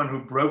was the one who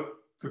broke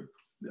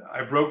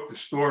the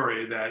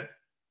story that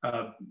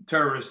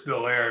terrorist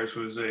Bill Ayers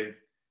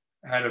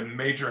had a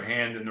major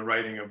hand in the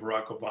writing of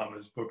Barack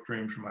Obama's book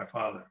Dreams from My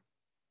Father.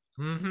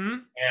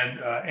 And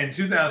in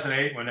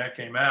 2008, when that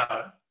came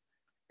out,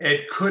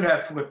 it could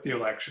have flipped the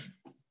election.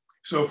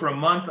 So for a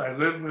month, I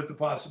lived with the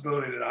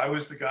possibility that I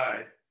was the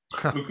guy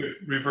who could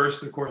reverse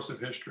the course of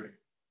history.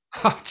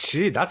 Oh,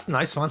 gee, that's a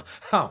nice one.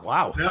 Oh,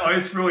 wow. No,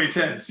 it's really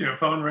tense.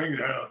 Phone rings.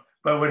 I don't know.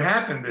 But what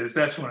happened is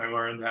that's when I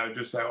learned how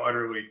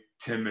utterly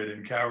timid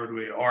and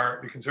cowardly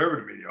the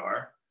conservative media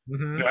are. I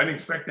didn't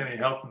expect any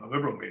help from the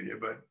liberal media,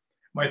 but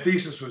my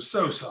thesis was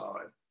so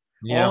solid.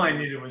 Yeah. All I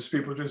needed was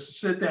people just to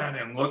sit down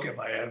and look at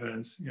my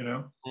evidence,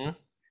 And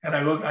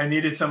I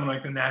needed someone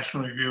like the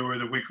National Review or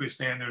the Weekly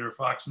Standard or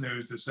Fox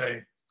News to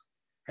say,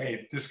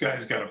 hey, this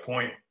guy's got a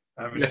point.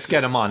 Let's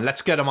get him on.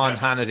 Let's get him on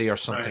Hannity or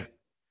something. Right.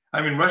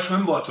 I mean, Rush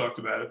Limbaugh talked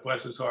about it,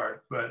 bless his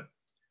heart. But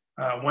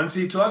once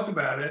he talked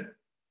about it,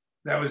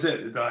 that was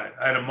it. It died.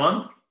 I had a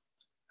month.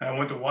 I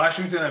went to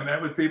Washington. I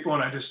met with people,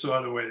 and I just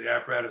saw the way the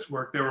apparatus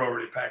worked. They were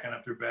already packing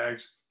up their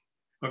bags,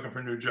 looking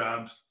for new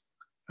jobs.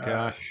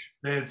 Gosh.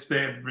 They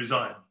had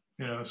resigned,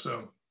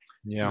 so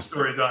the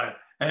story died.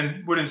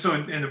 And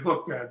in the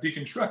book,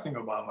 Deconstructing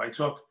Obama, I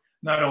talk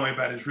not only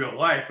about his real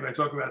life, but I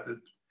talk about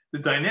the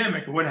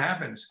dynamic of what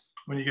happens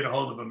when you get a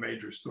hold of a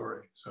major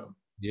story. So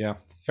yeah,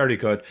 very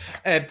good.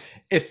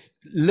 If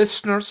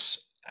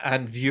listeners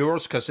and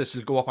viewers, because this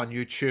will go up on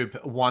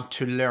YouTube, want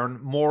to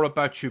learn more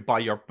about you, buy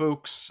your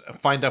books,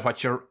 find out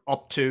what you're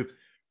up to,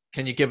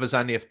 can you give us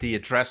any of the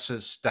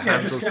addresses,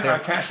 handles just there?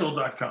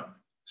 Cashill.com.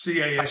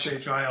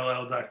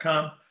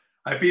 CASHILL.com.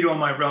 I beat all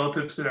my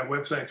relatives to that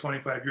website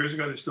 25 years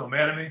ago. They're still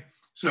mad at me.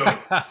 So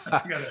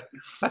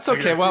that's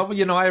okay. Well,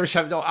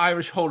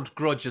 Irish hold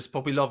grudges,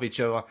 but we love each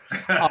other.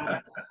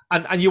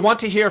 And you want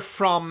to hear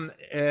from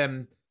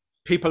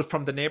people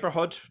from the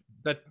neighborhood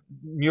that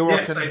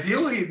Newark. Yes,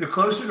 ideally, the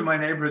closer to my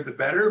neighborhood, the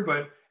better.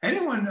 But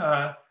anyone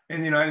in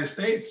the United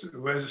States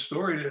who has a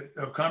story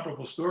of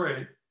comparable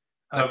story,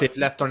 that they've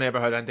left their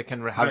neighborhood and they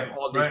can have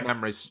all these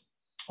memories.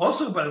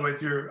 Also, by the way,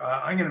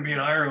 I'm going to be in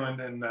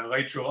Ireland in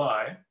late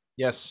July.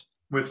 Yes.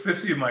 With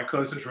 50 of my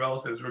closest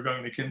relatives. We're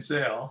going to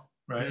Kinsale,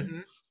 right?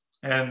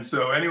 And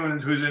so anyone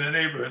who's in a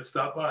neighborhood,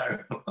 stop by.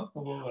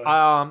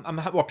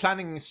 We're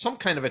planning some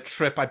kind of a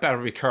trip. I better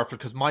be careful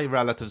because my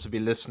relatives will be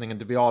listening and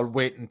they'll be all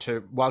waiting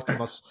to welcome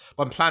us.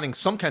 But I'm planning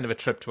some kind of a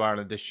trip to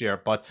Ireland this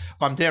year. But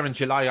if I'm there in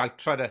July, I'll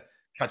try to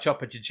catch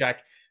up with you,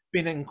 Jack.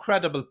 Been an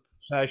incredible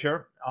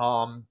pleasure.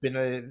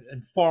 Been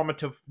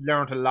informative,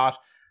 learned a lot,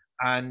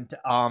 and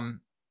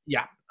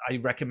yeah, I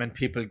recommend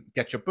people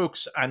get your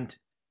books and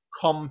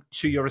come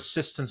to your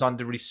assistance on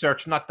the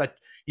research. Not that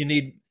you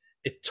need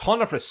a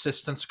ton of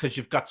assistance because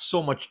you've got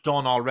so much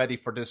done already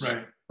for this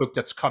Right. book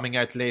that's coming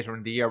out later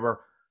in the year. We're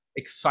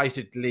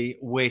excitedly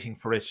waiting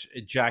for it,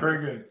 Jack.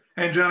 Very good.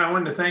 And John, I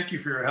wanted to thank you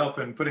for your help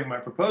in putting my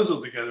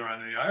proposal together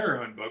on the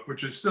Ireland book,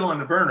 which is still on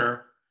the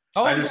burner.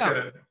 Oh,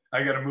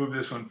 I gotta move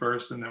this one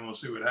first, and then we'll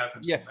see what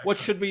happens. Yeah. What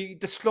should we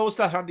disclose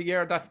that on the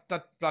air? That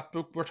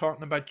book we're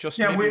talking about just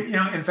yeah.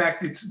 In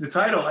fact, it's the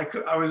title.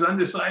 I was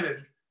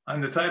undecided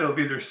on the title of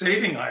either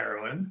Saving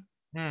Ireland,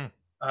 from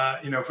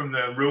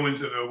the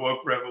ruins of a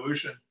woke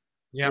revolution,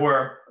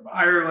 or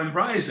Ireland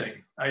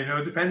Rising.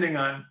 Depending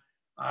on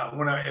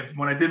when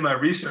I did my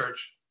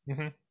research,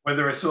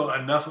 whether I saw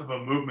enough of a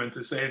movement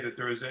to say that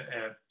there was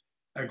a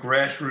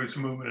grassroots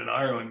movement in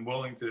Ireland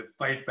willing to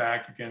fight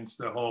back against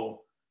the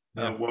whole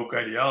woke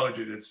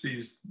ideology that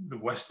sees the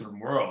Western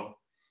world.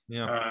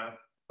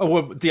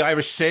 The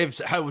Irish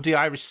saved. How would the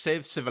Irish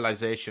save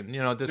civilization?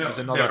 This is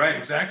another. Right,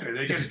 exactly.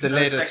 This is the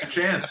latest second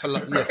chance.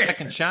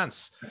 Second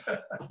chance.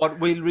 But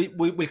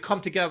we'll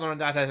come together on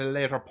that at a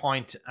later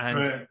point.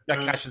 And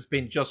Jack Cash, has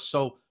been just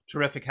so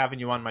terrific having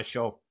you on my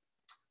show.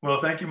 Well,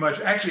 thank you much.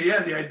 Actually,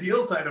 the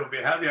ideal title would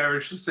be "How the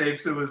Irish Save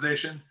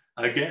Civilization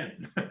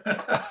Again."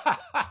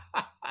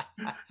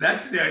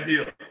 That's the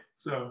ideal.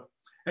 So,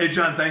 hey,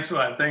 John, thanks a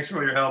lot. Thanks for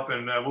all your help,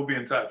 and we'll be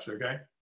in touch. Okay.